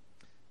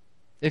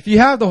 If you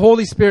have the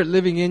Holy Spirit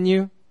living in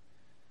you,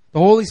 the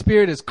Holy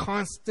Spirit is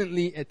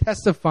constantly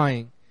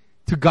testifying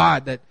to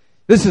God that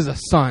this is a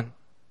son.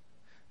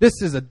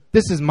 This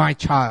is my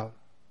child.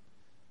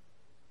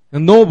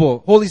 And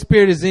Noble, Holy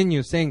Spirit is in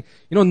you saying,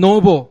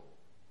 Noble,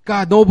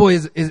 God, Noble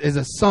is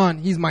a son.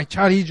 He's my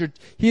child.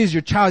 He is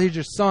your child. He's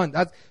your son.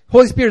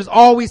 Holy Spirit is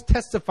always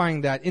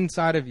testifying that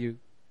inside of you.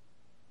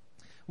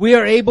 We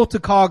are able to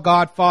call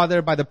God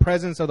Father by the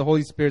presence of the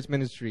Holy Spirit's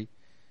ministry.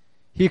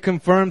 He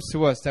confirms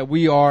to us that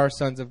we are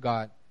sons of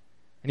God.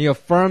 And He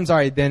affirms our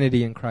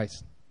identity in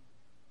Christ.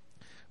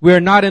 We are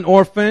not an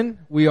orphan.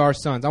 We are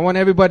sons. I want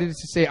everybody to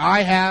say,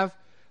 I have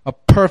a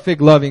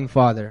perfect loving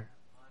Father.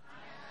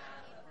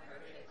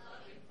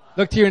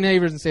 Look to your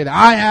neighbors and say that.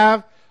 I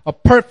have a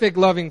perfect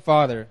loving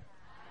Father.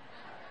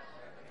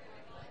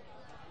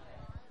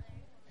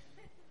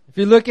 If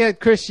you look at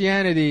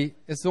Christianity,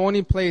 it's the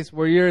only place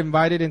where you're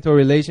invited into a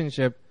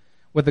relationship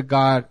with the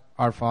God,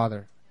 our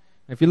Father.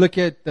 If you look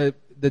at the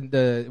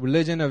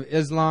religion of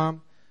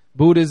Islam,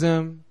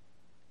 Buddhism,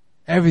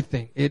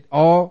 everything, it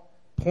all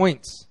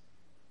points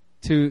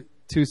to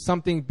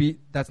something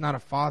that's not a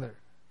father.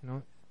 You know,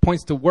 it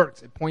points to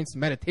works. It points to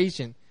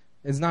meditation.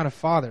 It's not a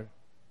father.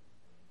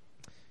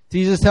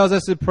 Jesus tells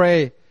us to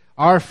pray,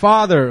 our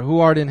Father who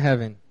art in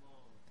heaven.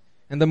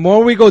 And the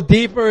more we go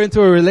deeper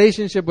into a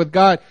relationship with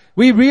God,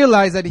 we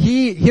realize that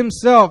He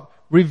Himself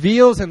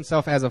reveals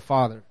Himself as a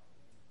father.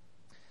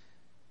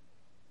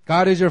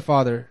 God is your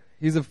Father.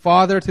 He's a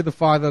father to the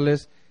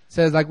fatherless. It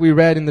says, like we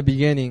read in the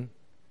beginning,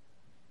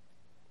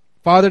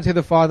 Father to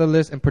the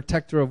fatherless and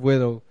protector of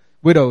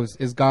widows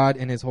is God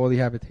in His holy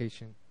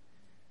habitation.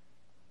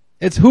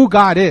 It's who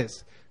God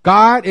is.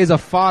 God is a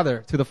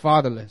father to the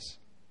fatherless.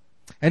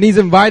 And He's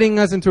inviting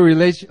us into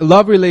a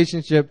love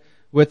relationship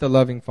with a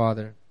loving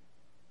Father.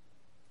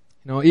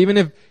 You know, even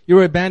if you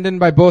were abandoned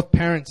by both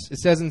parents, it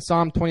says in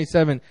Psalm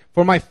 27,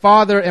 for my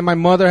father and my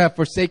mother have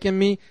forsaken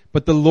me,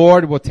 but the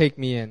Lord will take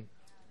me in.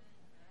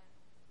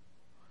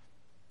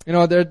 You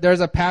know,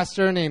 there's a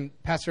pastor named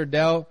Pastor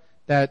Dell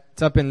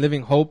that's up in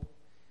Living Hope.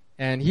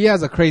 And he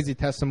has a crazy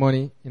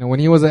testimony. You know, when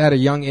he was at a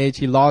young age,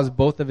 he lost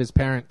both of his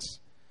parents.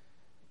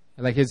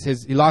 Like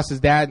he lost his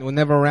dad, was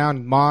never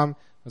around. Mom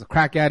was a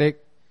crack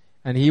addict.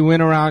 And he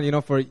went around, you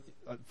know, for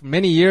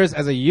many years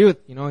as a youth,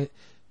 you know,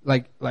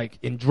 like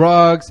in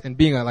drugs and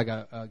being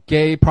a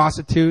gay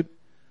prostitute.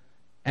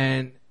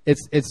 And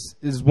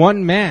it's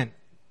one man,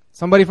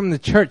 somebody from the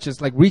church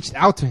just like reached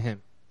out to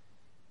him.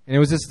 And it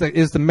was just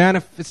the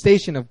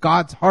manifestation of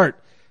God's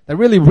heart that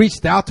really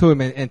reached out to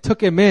him and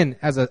took him in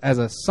as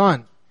a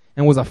son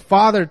and was a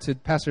father to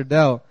Pastor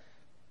Dell.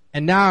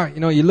 And now, you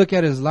know, you look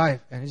at his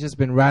life and it's just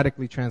been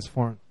radically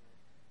transformed.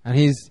 And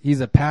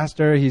he's a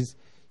pastor. He's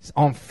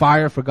on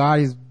fire for God.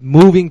 He's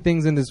moving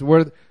things in this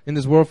world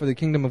for the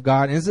kingdom of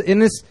God. And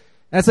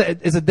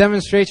it's a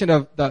demonstration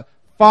of the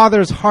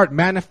Father's heart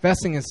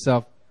manifesting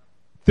itself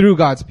through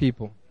God's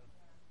people.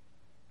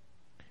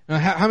 Now,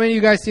 how many of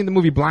you guys seen the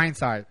movie Blind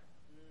Side?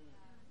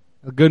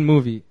 A good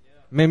movie.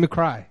 Made me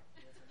cry.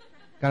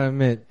 Gotta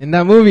admit. In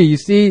that movie, you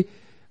see,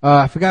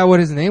 I forgot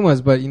what his name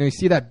was, but you know, you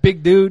see that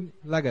big dude,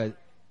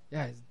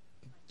 he's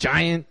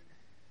giant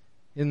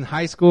in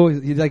high school.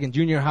 He's like in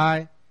junior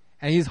high,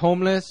 and he's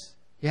homeless.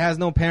 He has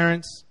no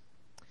parents.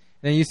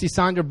 And then you see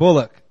Sandra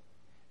Bullock,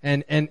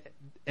 and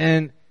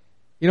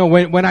you know,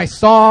 when I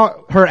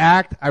saw her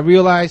act, I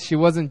realized she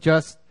wasn't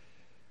just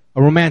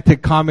a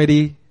romantic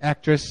comedy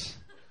actress.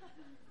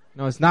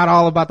 No, it's not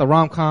all about the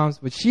rom-coms,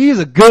 but she is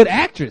a good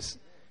actress.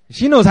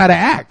 She knows how to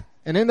act.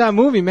 And in that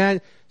movie,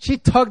 man, she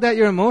tugged at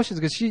your emotions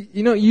because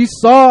you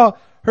saw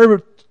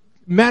her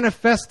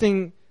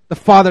manifesting the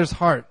Father's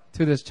heart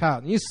to this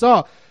child. And you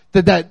saw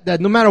that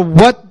no matter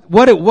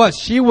what it was,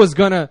 she was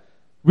going to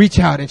reach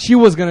out and she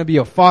was going to be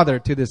a father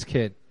to this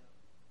kid.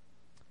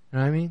 You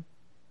know what I mean?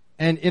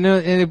 And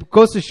it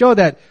goes to show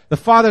that the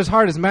Father's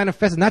heart is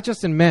manifested not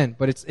just in men,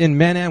 but it's in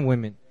men and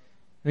women.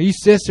 Now, you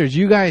sisters,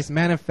 you guys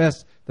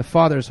manifest the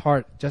Father's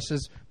heart just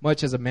as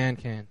much as a man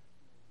can.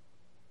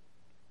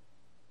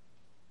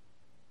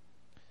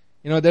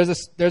 You know, there's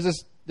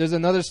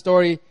another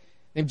story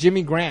named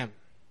Jimmy Graham.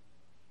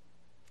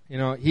 You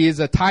know, he is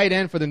a tight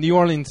end for the New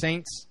Orleans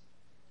Saints,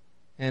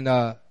 and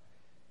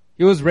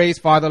he was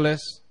raised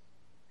fatherless.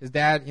 His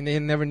dad, he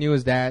never knew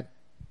his dad,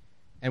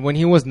 and when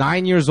he was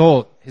 9 years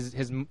old,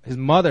 his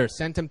mother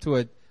sent him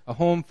to a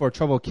home for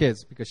troubled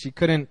kids because she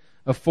couldn't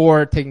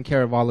afford taking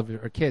care of all of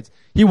her kids.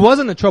 He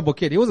wasn't a troubled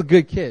kid; he was a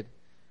good kid.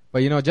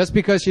 But, you know, just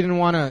because she didn't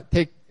want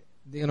to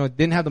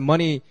didn't have the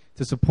money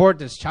to support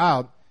this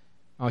child,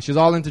 she was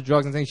all into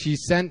drugs and things. She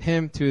sent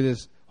him to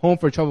this home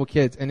for troubled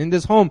kids. And in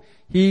this home,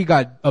 he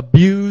got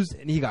abused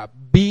and he got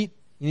beat.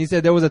 And he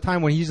said there was a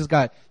time when he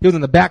was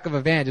in the back of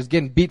a van just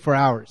getting beat for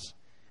hours.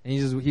 And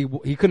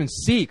he couldn't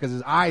see because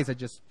his eyes had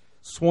just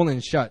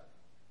swollen shut.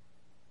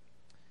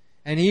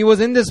 And he was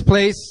in this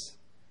place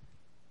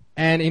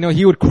and, you know,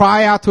 he would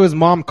cry out to his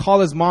mom, call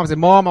his mom, say,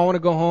 "Mom, I want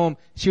to go home."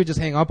 She would just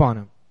hang up on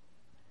him.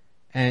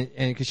 And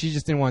because she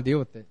just didn't want to deal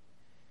with it.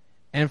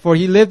 And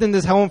he lived in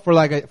this home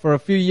for a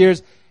few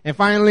years. And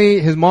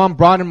finally, his mom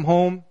brought him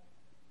home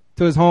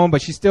to his home,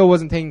 but she still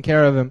wasn't taking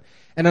care of him.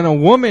 And then a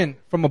woman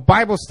from a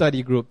Bible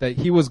study group that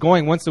he was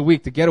going once a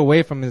week to get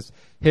away from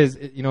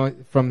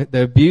from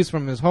the abuse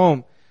from his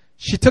home,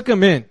 she took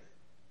him in.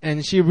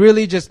 And she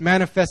really just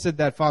manifested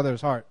that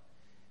Father's heart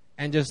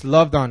and just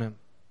loved on him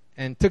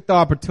and took the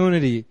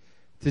opportunity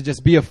to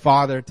just be a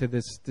father to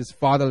this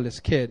fatherless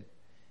kid.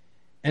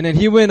 And then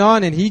he went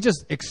on and he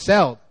just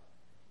excelled.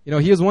 You know,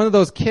 he was one of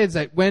those kids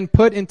that when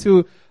put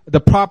into the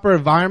proper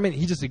environment,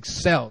 he just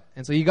excelled.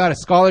 And so he got a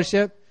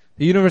scholarship to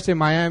the University of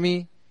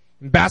Miami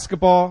in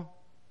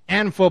basketball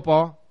and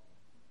football.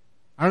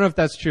 I don't know if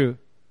that's true.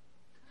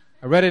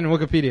 I read it in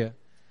Wikipedia.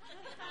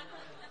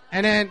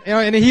 And then, you know,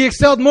 and he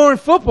excelled more in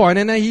football. And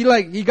then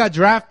he got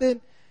drafted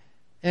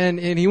and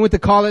he went to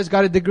college,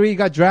 got a degree,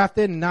 got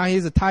drafted, and now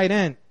he's a tight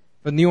end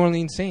for the New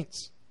Orleans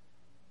Saints.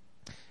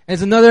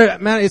 It's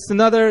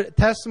another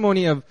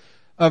testimony of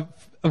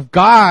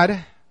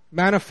God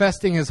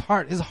manifesting His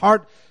heart. His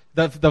heart,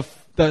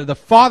 the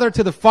father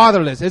to the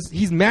fatherless.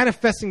 He's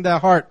manifesting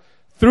that heart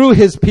through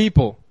His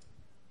people.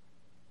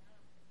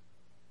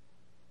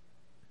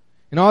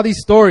 In all these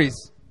stories,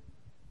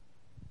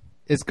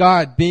 it's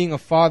God being a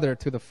father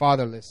to the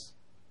fatherless.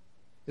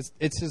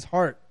 It's His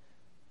heart.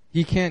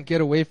 He can't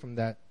get away from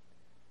that.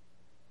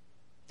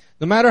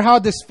 No matter how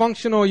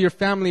dysfunctional your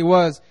family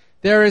was,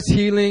 there is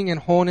healing and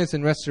wholeness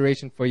and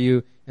restoration for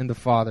you in the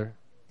Father.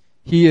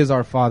 He is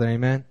our Father.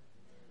 Amen.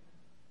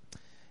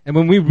 And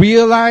when we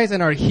realize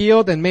and are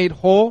healed and made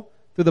whole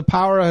through the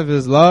power of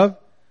His love,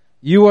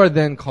 you are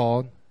then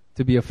called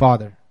to be a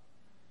father.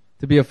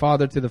 To be a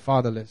father to the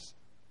fatherless.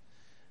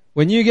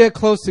 When you get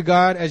close to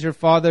God as your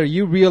Father,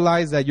 you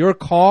realize that your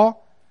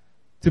call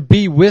to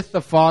be with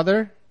the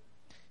Father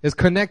is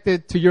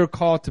connected to your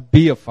call to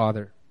be a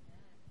father.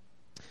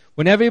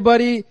 When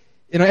everybody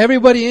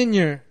in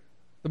you,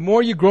 the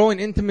more you grow in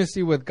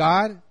intimacy with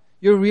God,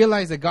 you'll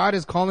realize that God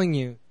is calling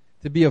you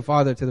to be a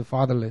father to the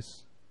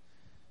fatherless.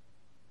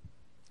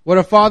 What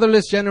a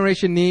fatherless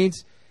generation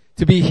needs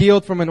to be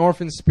healed from an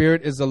orphan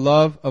spirit is the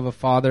love of a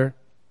father.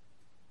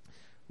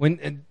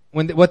 When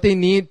what they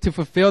need to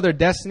fulfill their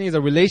destiny is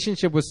a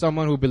relationship with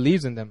someone who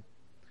believes in them.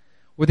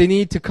 What they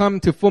need to come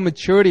to full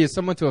maturity is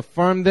someone to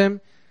affirm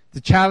them, to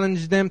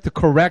challenge them, to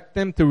correct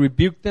them, to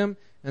rebuke them,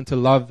 and to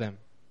love them.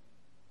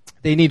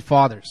 They need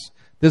fathers.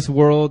 This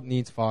world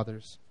needs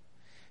fathers.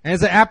 And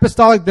it's an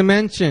apostolic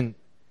dimension,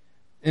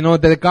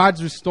 that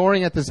God's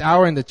restoring at this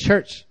hour in the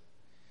church.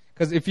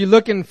 Because if you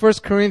look in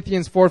 1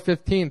 Corinthians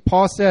 4:15,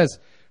 Paul says,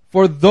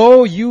 "For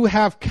though you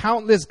have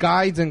countless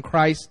guides in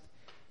Christ,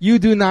 you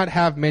do not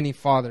have many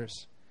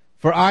fathers.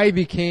 For I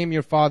became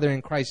your father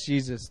in Christ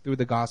Jesus through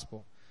the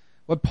gospel."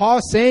 What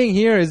Paul's saying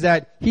here is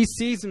that he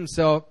sees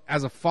himself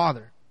as a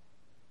father.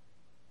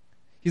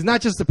 He's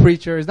not just a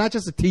preacher. He's not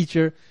just a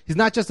teacher. He's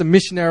not just a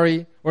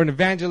missionary or an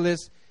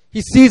evangelist.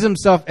 He sees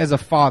himself as a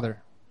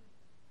father.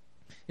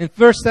 In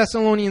 1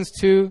 Thessalonians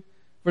 2,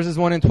 verses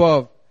 1 and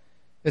 12,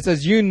 it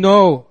says,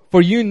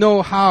 For you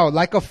know how,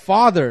 like a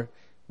father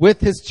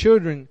with his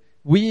children,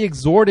 we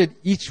exhorted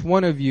each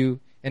one of you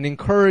and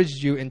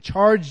encouraged you and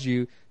charged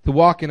you to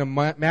walk in a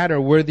manner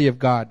worthy of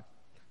God,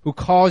 who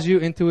calls you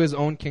into His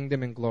own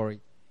kingdom and glory.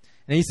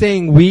 And he's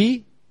saying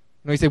we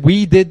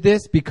did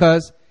this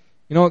because,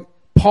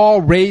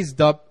 Paul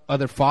raised up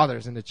other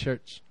fathers in the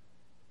church.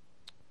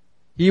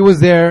 He was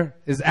there.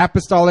 His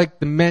apostolic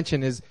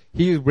dimension is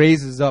he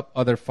raises up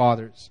other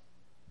fathers.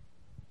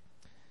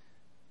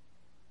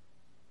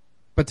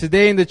 But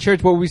today in the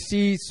church, what we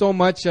see so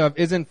much of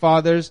isn't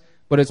fathers,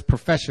 but it's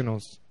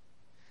professionals.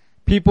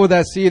 People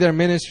that see their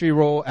ministry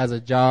role as a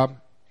job.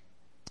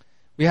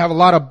 We have a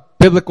lot of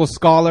biblical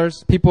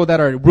scholars, people that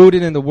are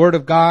rooted in the Word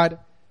of God,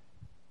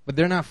 but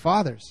they're not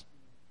fathers.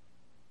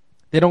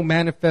 They don't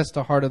manifest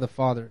the heart of the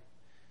Father.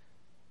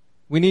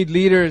 We need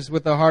leaders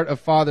with the heart of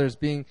fathers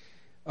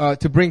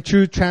to bring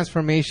true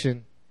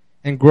transformation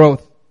and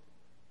growth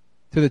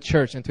to the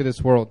church and to this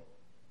world.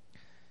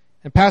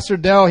 And Pastor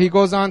Dell, he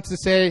goes on to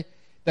say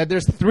that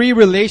there's 3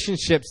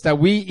 relationships that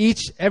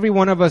every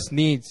one of us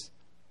needs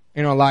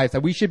in our lives,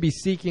 that we should be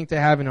seeking to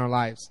have in our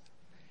lives.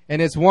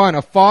 And it's 1,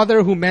 a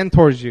father who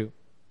mentors you.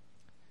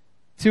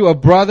 2, a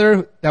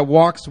brother that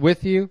walks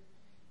with you.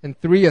 And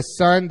 3, a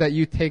son that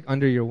you take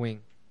under your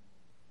wing.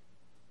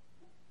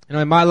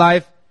 In my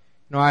life,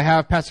 I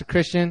have Pastor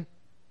Christian.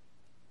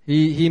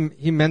 He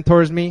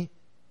mentors me.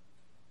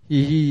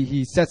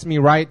 He sets me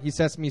right. He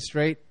sets me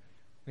straight.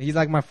 He's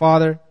like my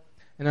father.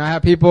 And I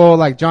have people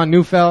like John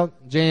Neufeld,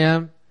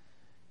 JM,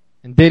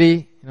 and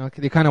Diddy.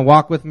 They kind of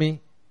walk with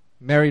me.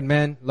 Married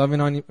men,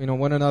 loving on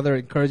one another,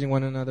 encouraging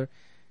one another.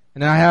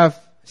 And I have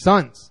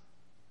sons.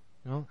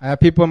 I have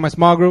people in my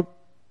small group,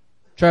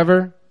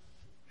 Trevor,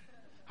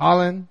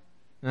 Holland,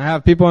 and I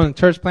have people in the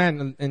church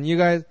plant and you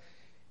guys.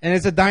 And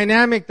it's a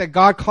dynamic that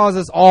God calls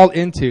us all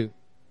into.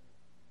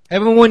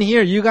 Everyone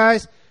here, you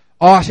guys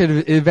all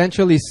should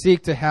eventually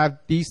seek to have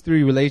these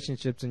 3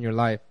 relationships in your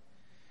life.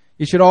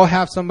 You should all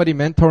have somebody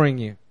mentoring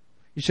you.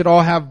 You should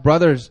all have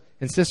brothers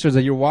and sisters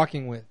that you're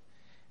walking with.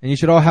 And you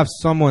should all have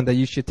someone that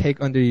you should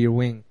take under your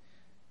wing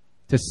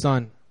to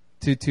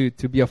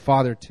be a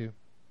father to.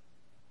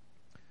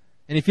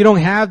 And if you don't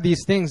have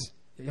these things,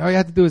 all you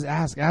have to do is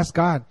ask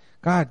God,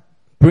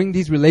 bring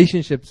these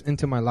relationships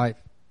into my life.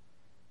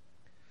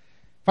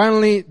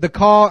 Finally, the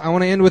call I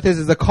want to end with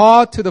is the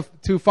call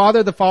to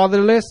father the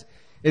fatherless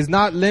is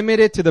not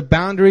limited to the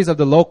boundaries of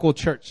the local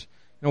church.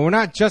 We're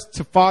not just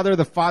to father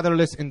the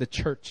fatherless in the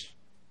church.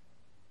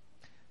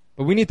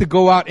 But we need to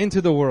go out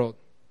into the world,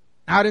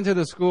 out into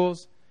the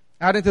schools,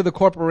 out into the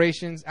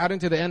corporations, out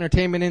into the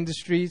entertainment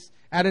industries,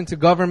 out into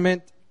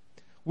government.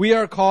 We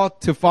are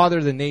called to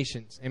father the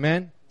nations.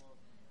 Amen?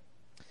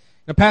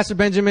 Now, Pastor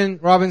Benjamin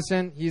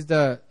Robinson, he's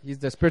the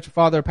spiritual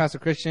father of Pastor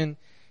Christian.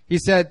 He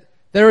said,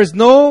 there is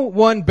no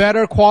one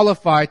better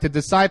qualified to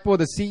disciple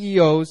the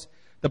CEOs,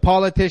 the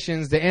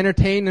politicians, the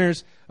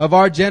entertainers of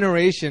our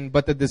generation,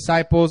 but the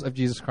disciples of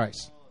Jesus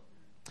Christ.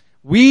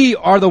 We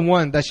are the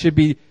one that should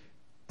be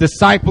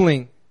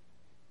discipling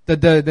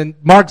the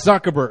Mark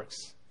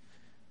Zuckerbergs,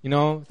 You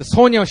know, the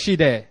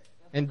Sonyeoshide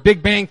and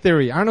Big Bang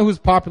Theory. I don't know who's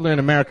popular in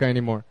America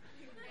anymore.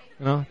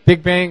 You know,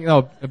 Big Bang.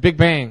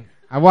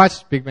 I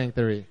watched Big Bang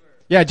Theory.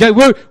 Yeah,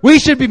 we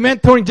should be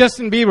mentoring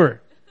Justin Bieber.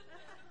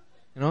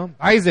 You know,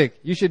 Isaac,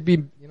 you should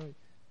be, you know,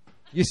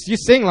 you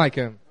sing like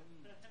him.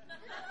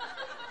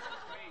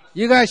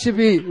 You guys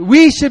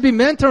we should be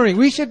mentoring.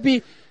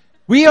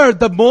 We are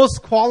the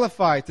most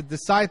qualified to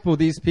disciple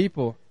these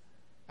people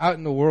out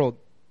in the world.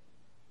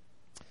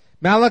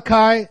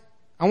 Malachi,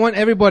 I want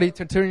everybody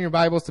to turn your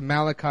Bibles to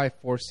Malachi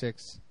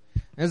 4:6.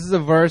 This is a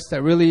verse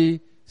that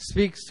really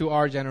speaks to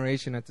our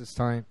generation at this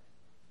time.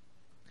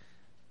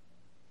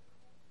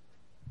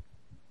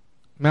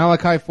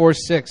 Malachi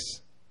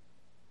 4:6.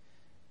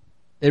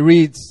 It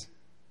reads,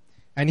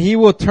 "And he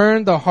will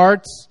turn the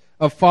hearts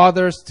of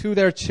fathers to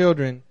their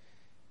children,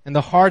 and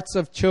the hearts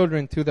of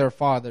children to their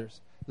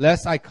fathers,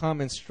 lest I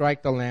come and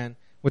strike the land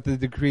with the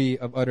decree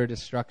of utter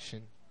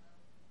destruction."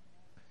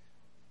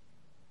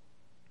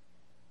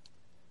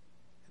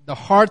 The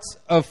hearts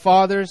of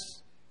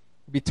fathers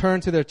will be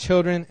turned to their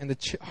children, and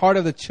the heart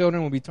of the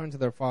children will be turned to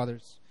their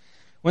fathers.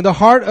 When the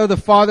heart of the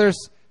fathers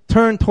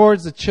turn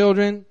towards the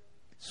children,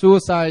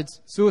 suicide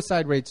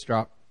rates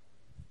drop.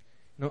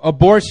 You know,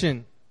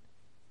 abortion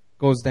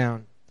goes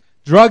down.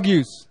 Drug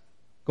use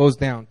goes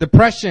down.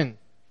 Depression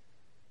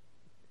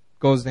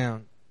goes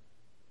down.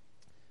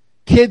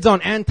 Kids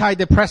on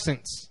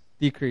antidepressants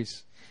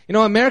decrease. You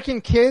know,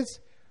 American kids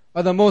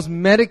are the most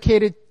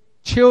medicated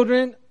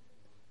children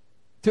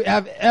to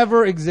have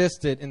ever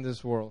existed in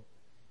this world.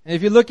 And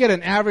if you look at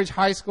an average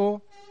high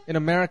school in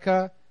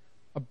America,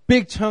 a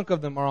big chunk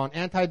of them are on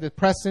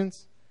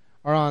antidepressants,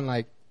 are on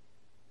like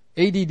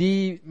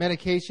ADD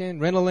medication,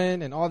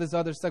 Ritalin, and all this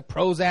other stuff,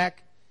 Prozac,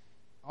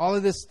 all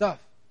of this stuff,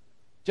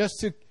 just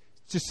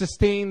to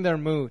sustain their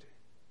mood.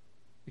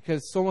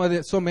 Because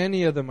so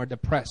many of them are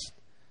depressed.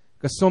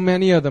 Because so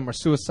many of them are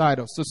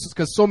suicidal.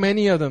 Because so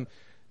many of them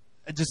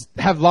just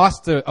have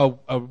lost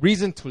a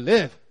reason to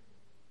live.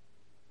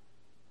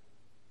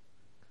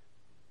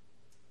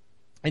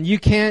 And you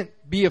can't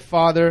be a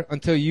father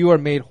until you are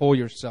made whole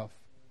yourself.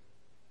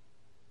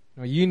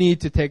 You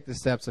need to take the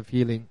steps of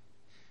healing.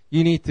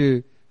 You need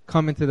to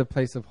come into the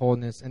place of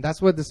wholeness. And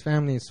that's what this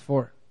family is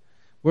for.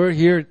 We're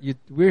here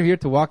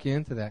to walk you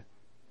into that.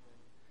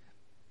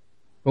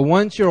 But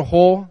once you're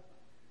whole,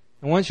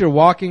 and once you're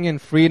walking in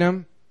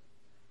freedom,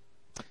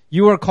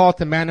 you are called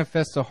to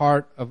manifest the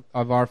heart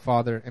of our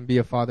Father and be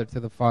a father to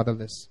the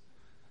fatherless.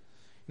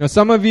 You know,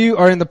 some of you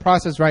are in the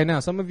process right now.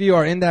 Some of you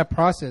are in that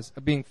process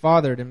of being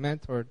fathered and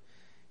mentored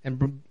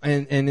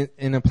and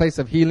in a place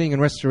of healing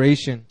and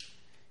restoration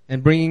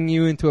and bringing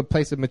you into a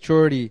place of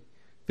maturity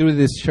through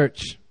this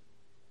church.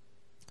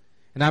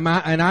 And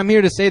I'm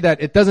here to say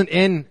that it doesn't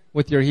end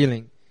with your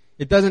healing.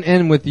 It doesn't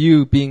end with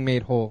you being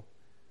made whole.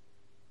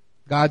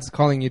 God's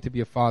calling you to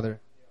be a father.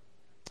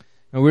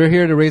 And we're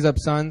here to raise up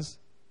sons,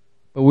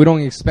 but we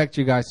don't expect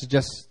you guys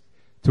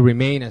to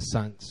remain as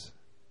sons.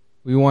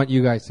 We want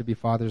you guys to be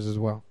fathers as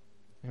well.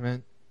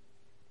 Amen.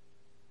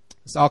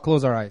 Let's all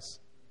close our eyes.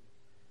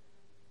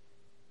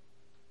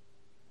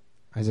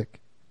 Isaac.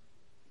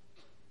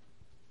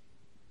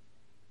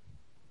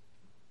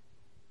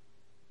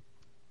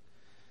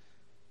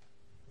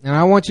 And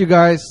I want you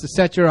guys to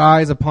set your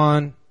eyes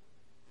upon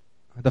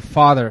the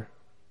Father.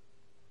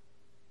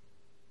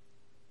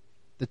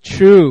 The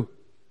true,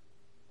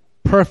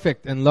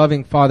 perfect, and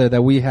loving Father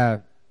that we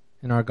have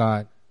in our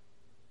God.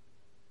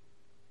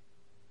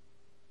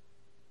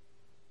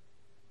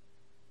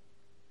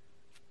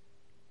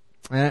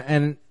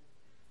 And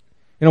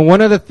you know,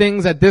 one of the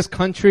things that this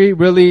country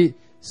really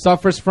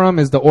suffers from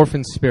is the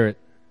orphan spirit.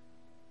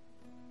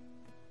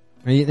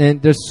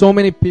 And there's so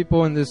many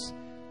people in this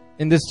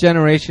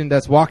generation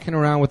that's walking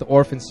around with the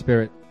orphan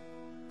spirit.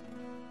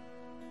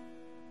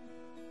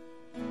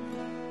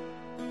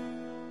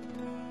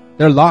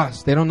 They're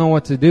lost. They don't know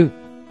what to do.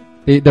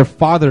 They're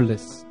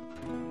fatherless.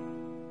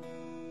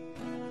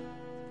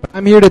 But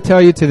I'm here to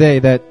tell you today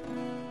that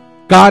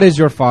God is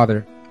your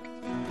Father.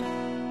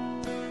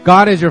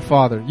 God is your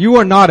Father. You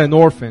are not an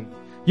orphan.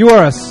 You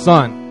are a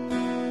son.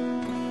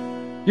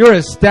 You are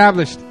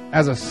established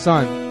as a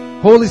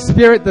son. Holy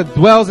Spirit that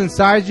dwells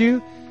inside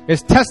you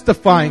is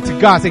testifying to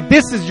God, saying,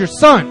 this is your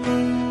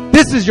son.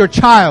 This is your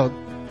child.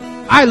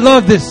 I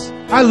love this.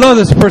 I love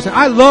this person.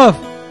 I love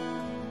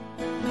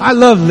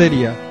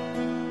Lydia.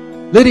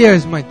 Lydia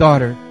is my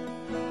daughter.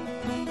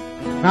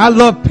 I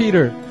love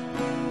Peter.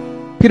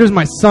 Peter's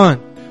my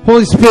son.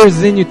 Holy Spirit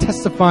is in you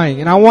testifying.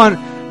 And I want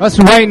us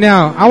right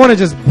now, I want to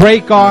just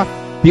break off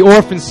the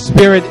orphan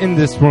spirit in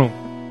this room.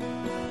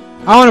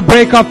 I want to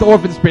break off the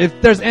orphan spirit.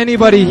 If there's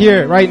anybody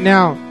here right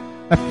now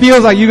that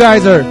feels like you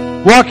guys are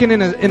walking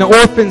in an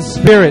orphan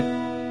spirit,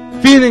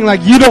 feeling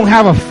like you don't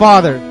have a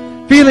father,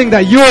 feeling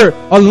that you're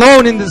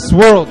alone in this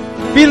world,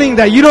 feeling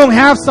that you don't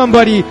have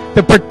somebody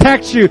to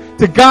protect you,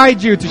 to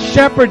guide you, to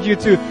shepherd you,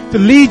 to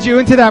lead you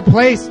into that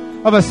place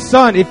of a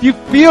son. If you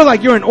feel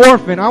like you're an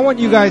orphan, I want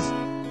you guys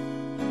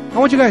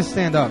to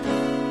stand up.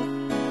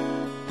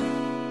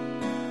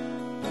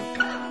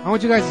 I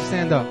want you guys to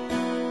stand up.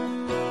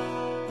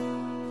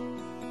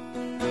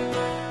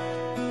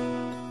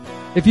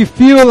 If you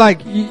feel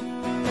like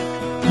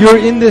you're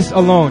in this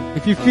alone,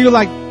 if you feel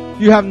like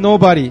you have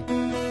nobody,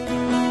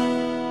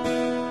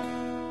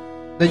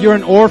 that you're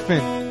an orphan,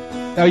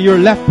 that you're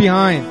left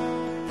behind,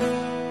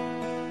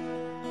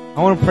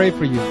 I want to pray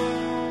for you.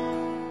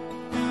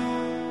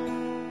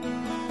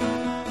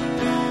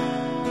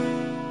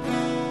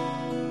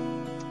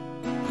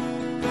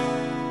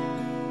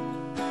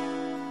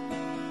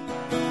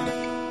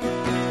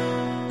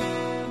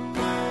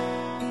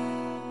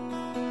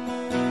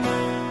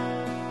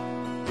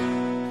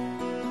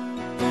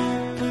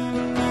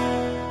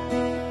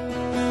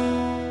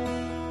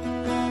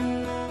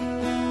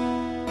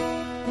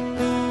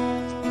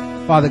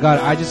 Father God,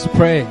 I just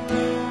pray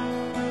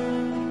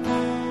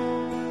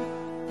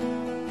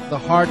the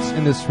hearts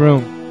in this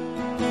room.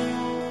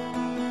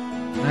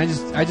 And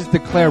I just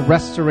declare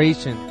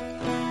restoration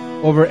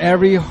over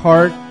every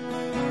heart,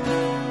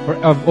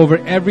 over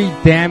every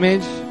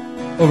damage,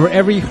 over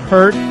every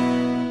hurt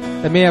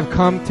that may have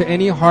come to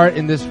any heart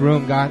in this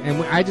room, God.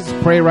 And I just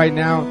pray right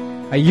now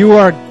that you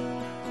are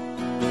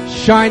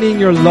shining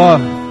your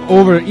love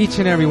over each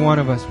and every one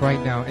of us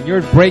right now. And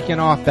you're breaking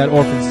off that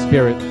orphan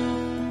spirit.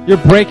 You're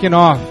breaking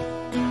off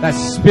that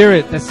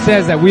spirit that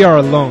says that we are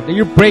alone. That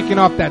you're breaking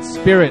off that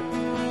spirit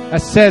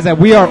that says that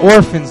we are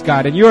orphans,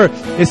 God. And you're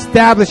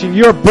establishing,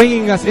 you're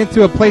bringing us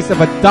into a place of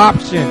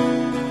adoption.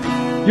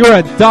 You're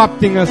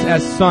adopting us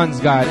as sons,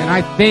 God. And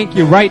I thank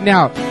you right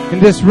now in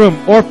this room.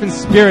 Orphan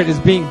spirit is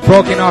being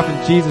broken off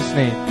in Jesus'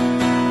 name.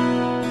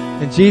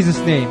 In Jesus'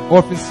 name,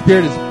 orphan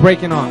spirit is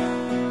breaking off.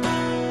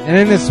 And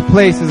in this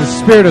place is a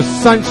spirit of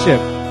sonship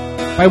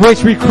by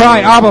which we cry,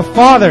 Abba,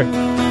 Father.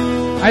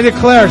 I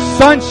declare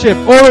sonship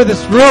over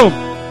this room.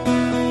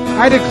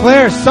 I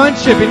declare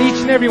sonship in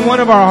each and every one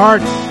of our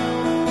hearts.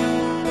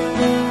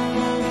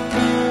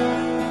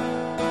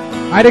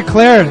 I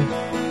declare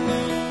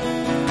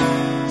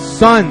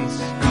sons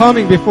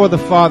coming before the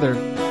Father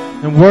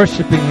and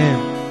worshiping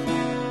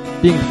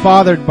Him, being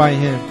fathered by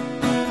Him.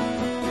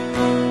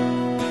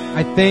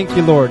 I thank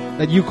you, Lord,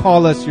 that you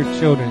call us your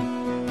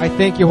children. I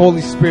thank you,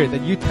 Holy Spirit,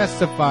 that you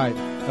testify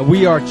that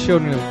we are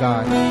children of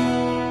God.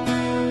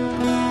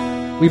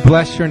 We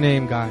bless your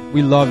name, God.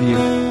 We love you.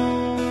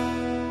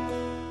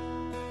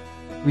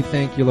 We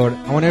thank you, Lord.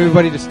 I want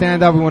everybody to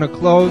stand up. We want to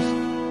close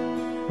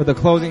with a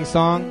closing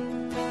song.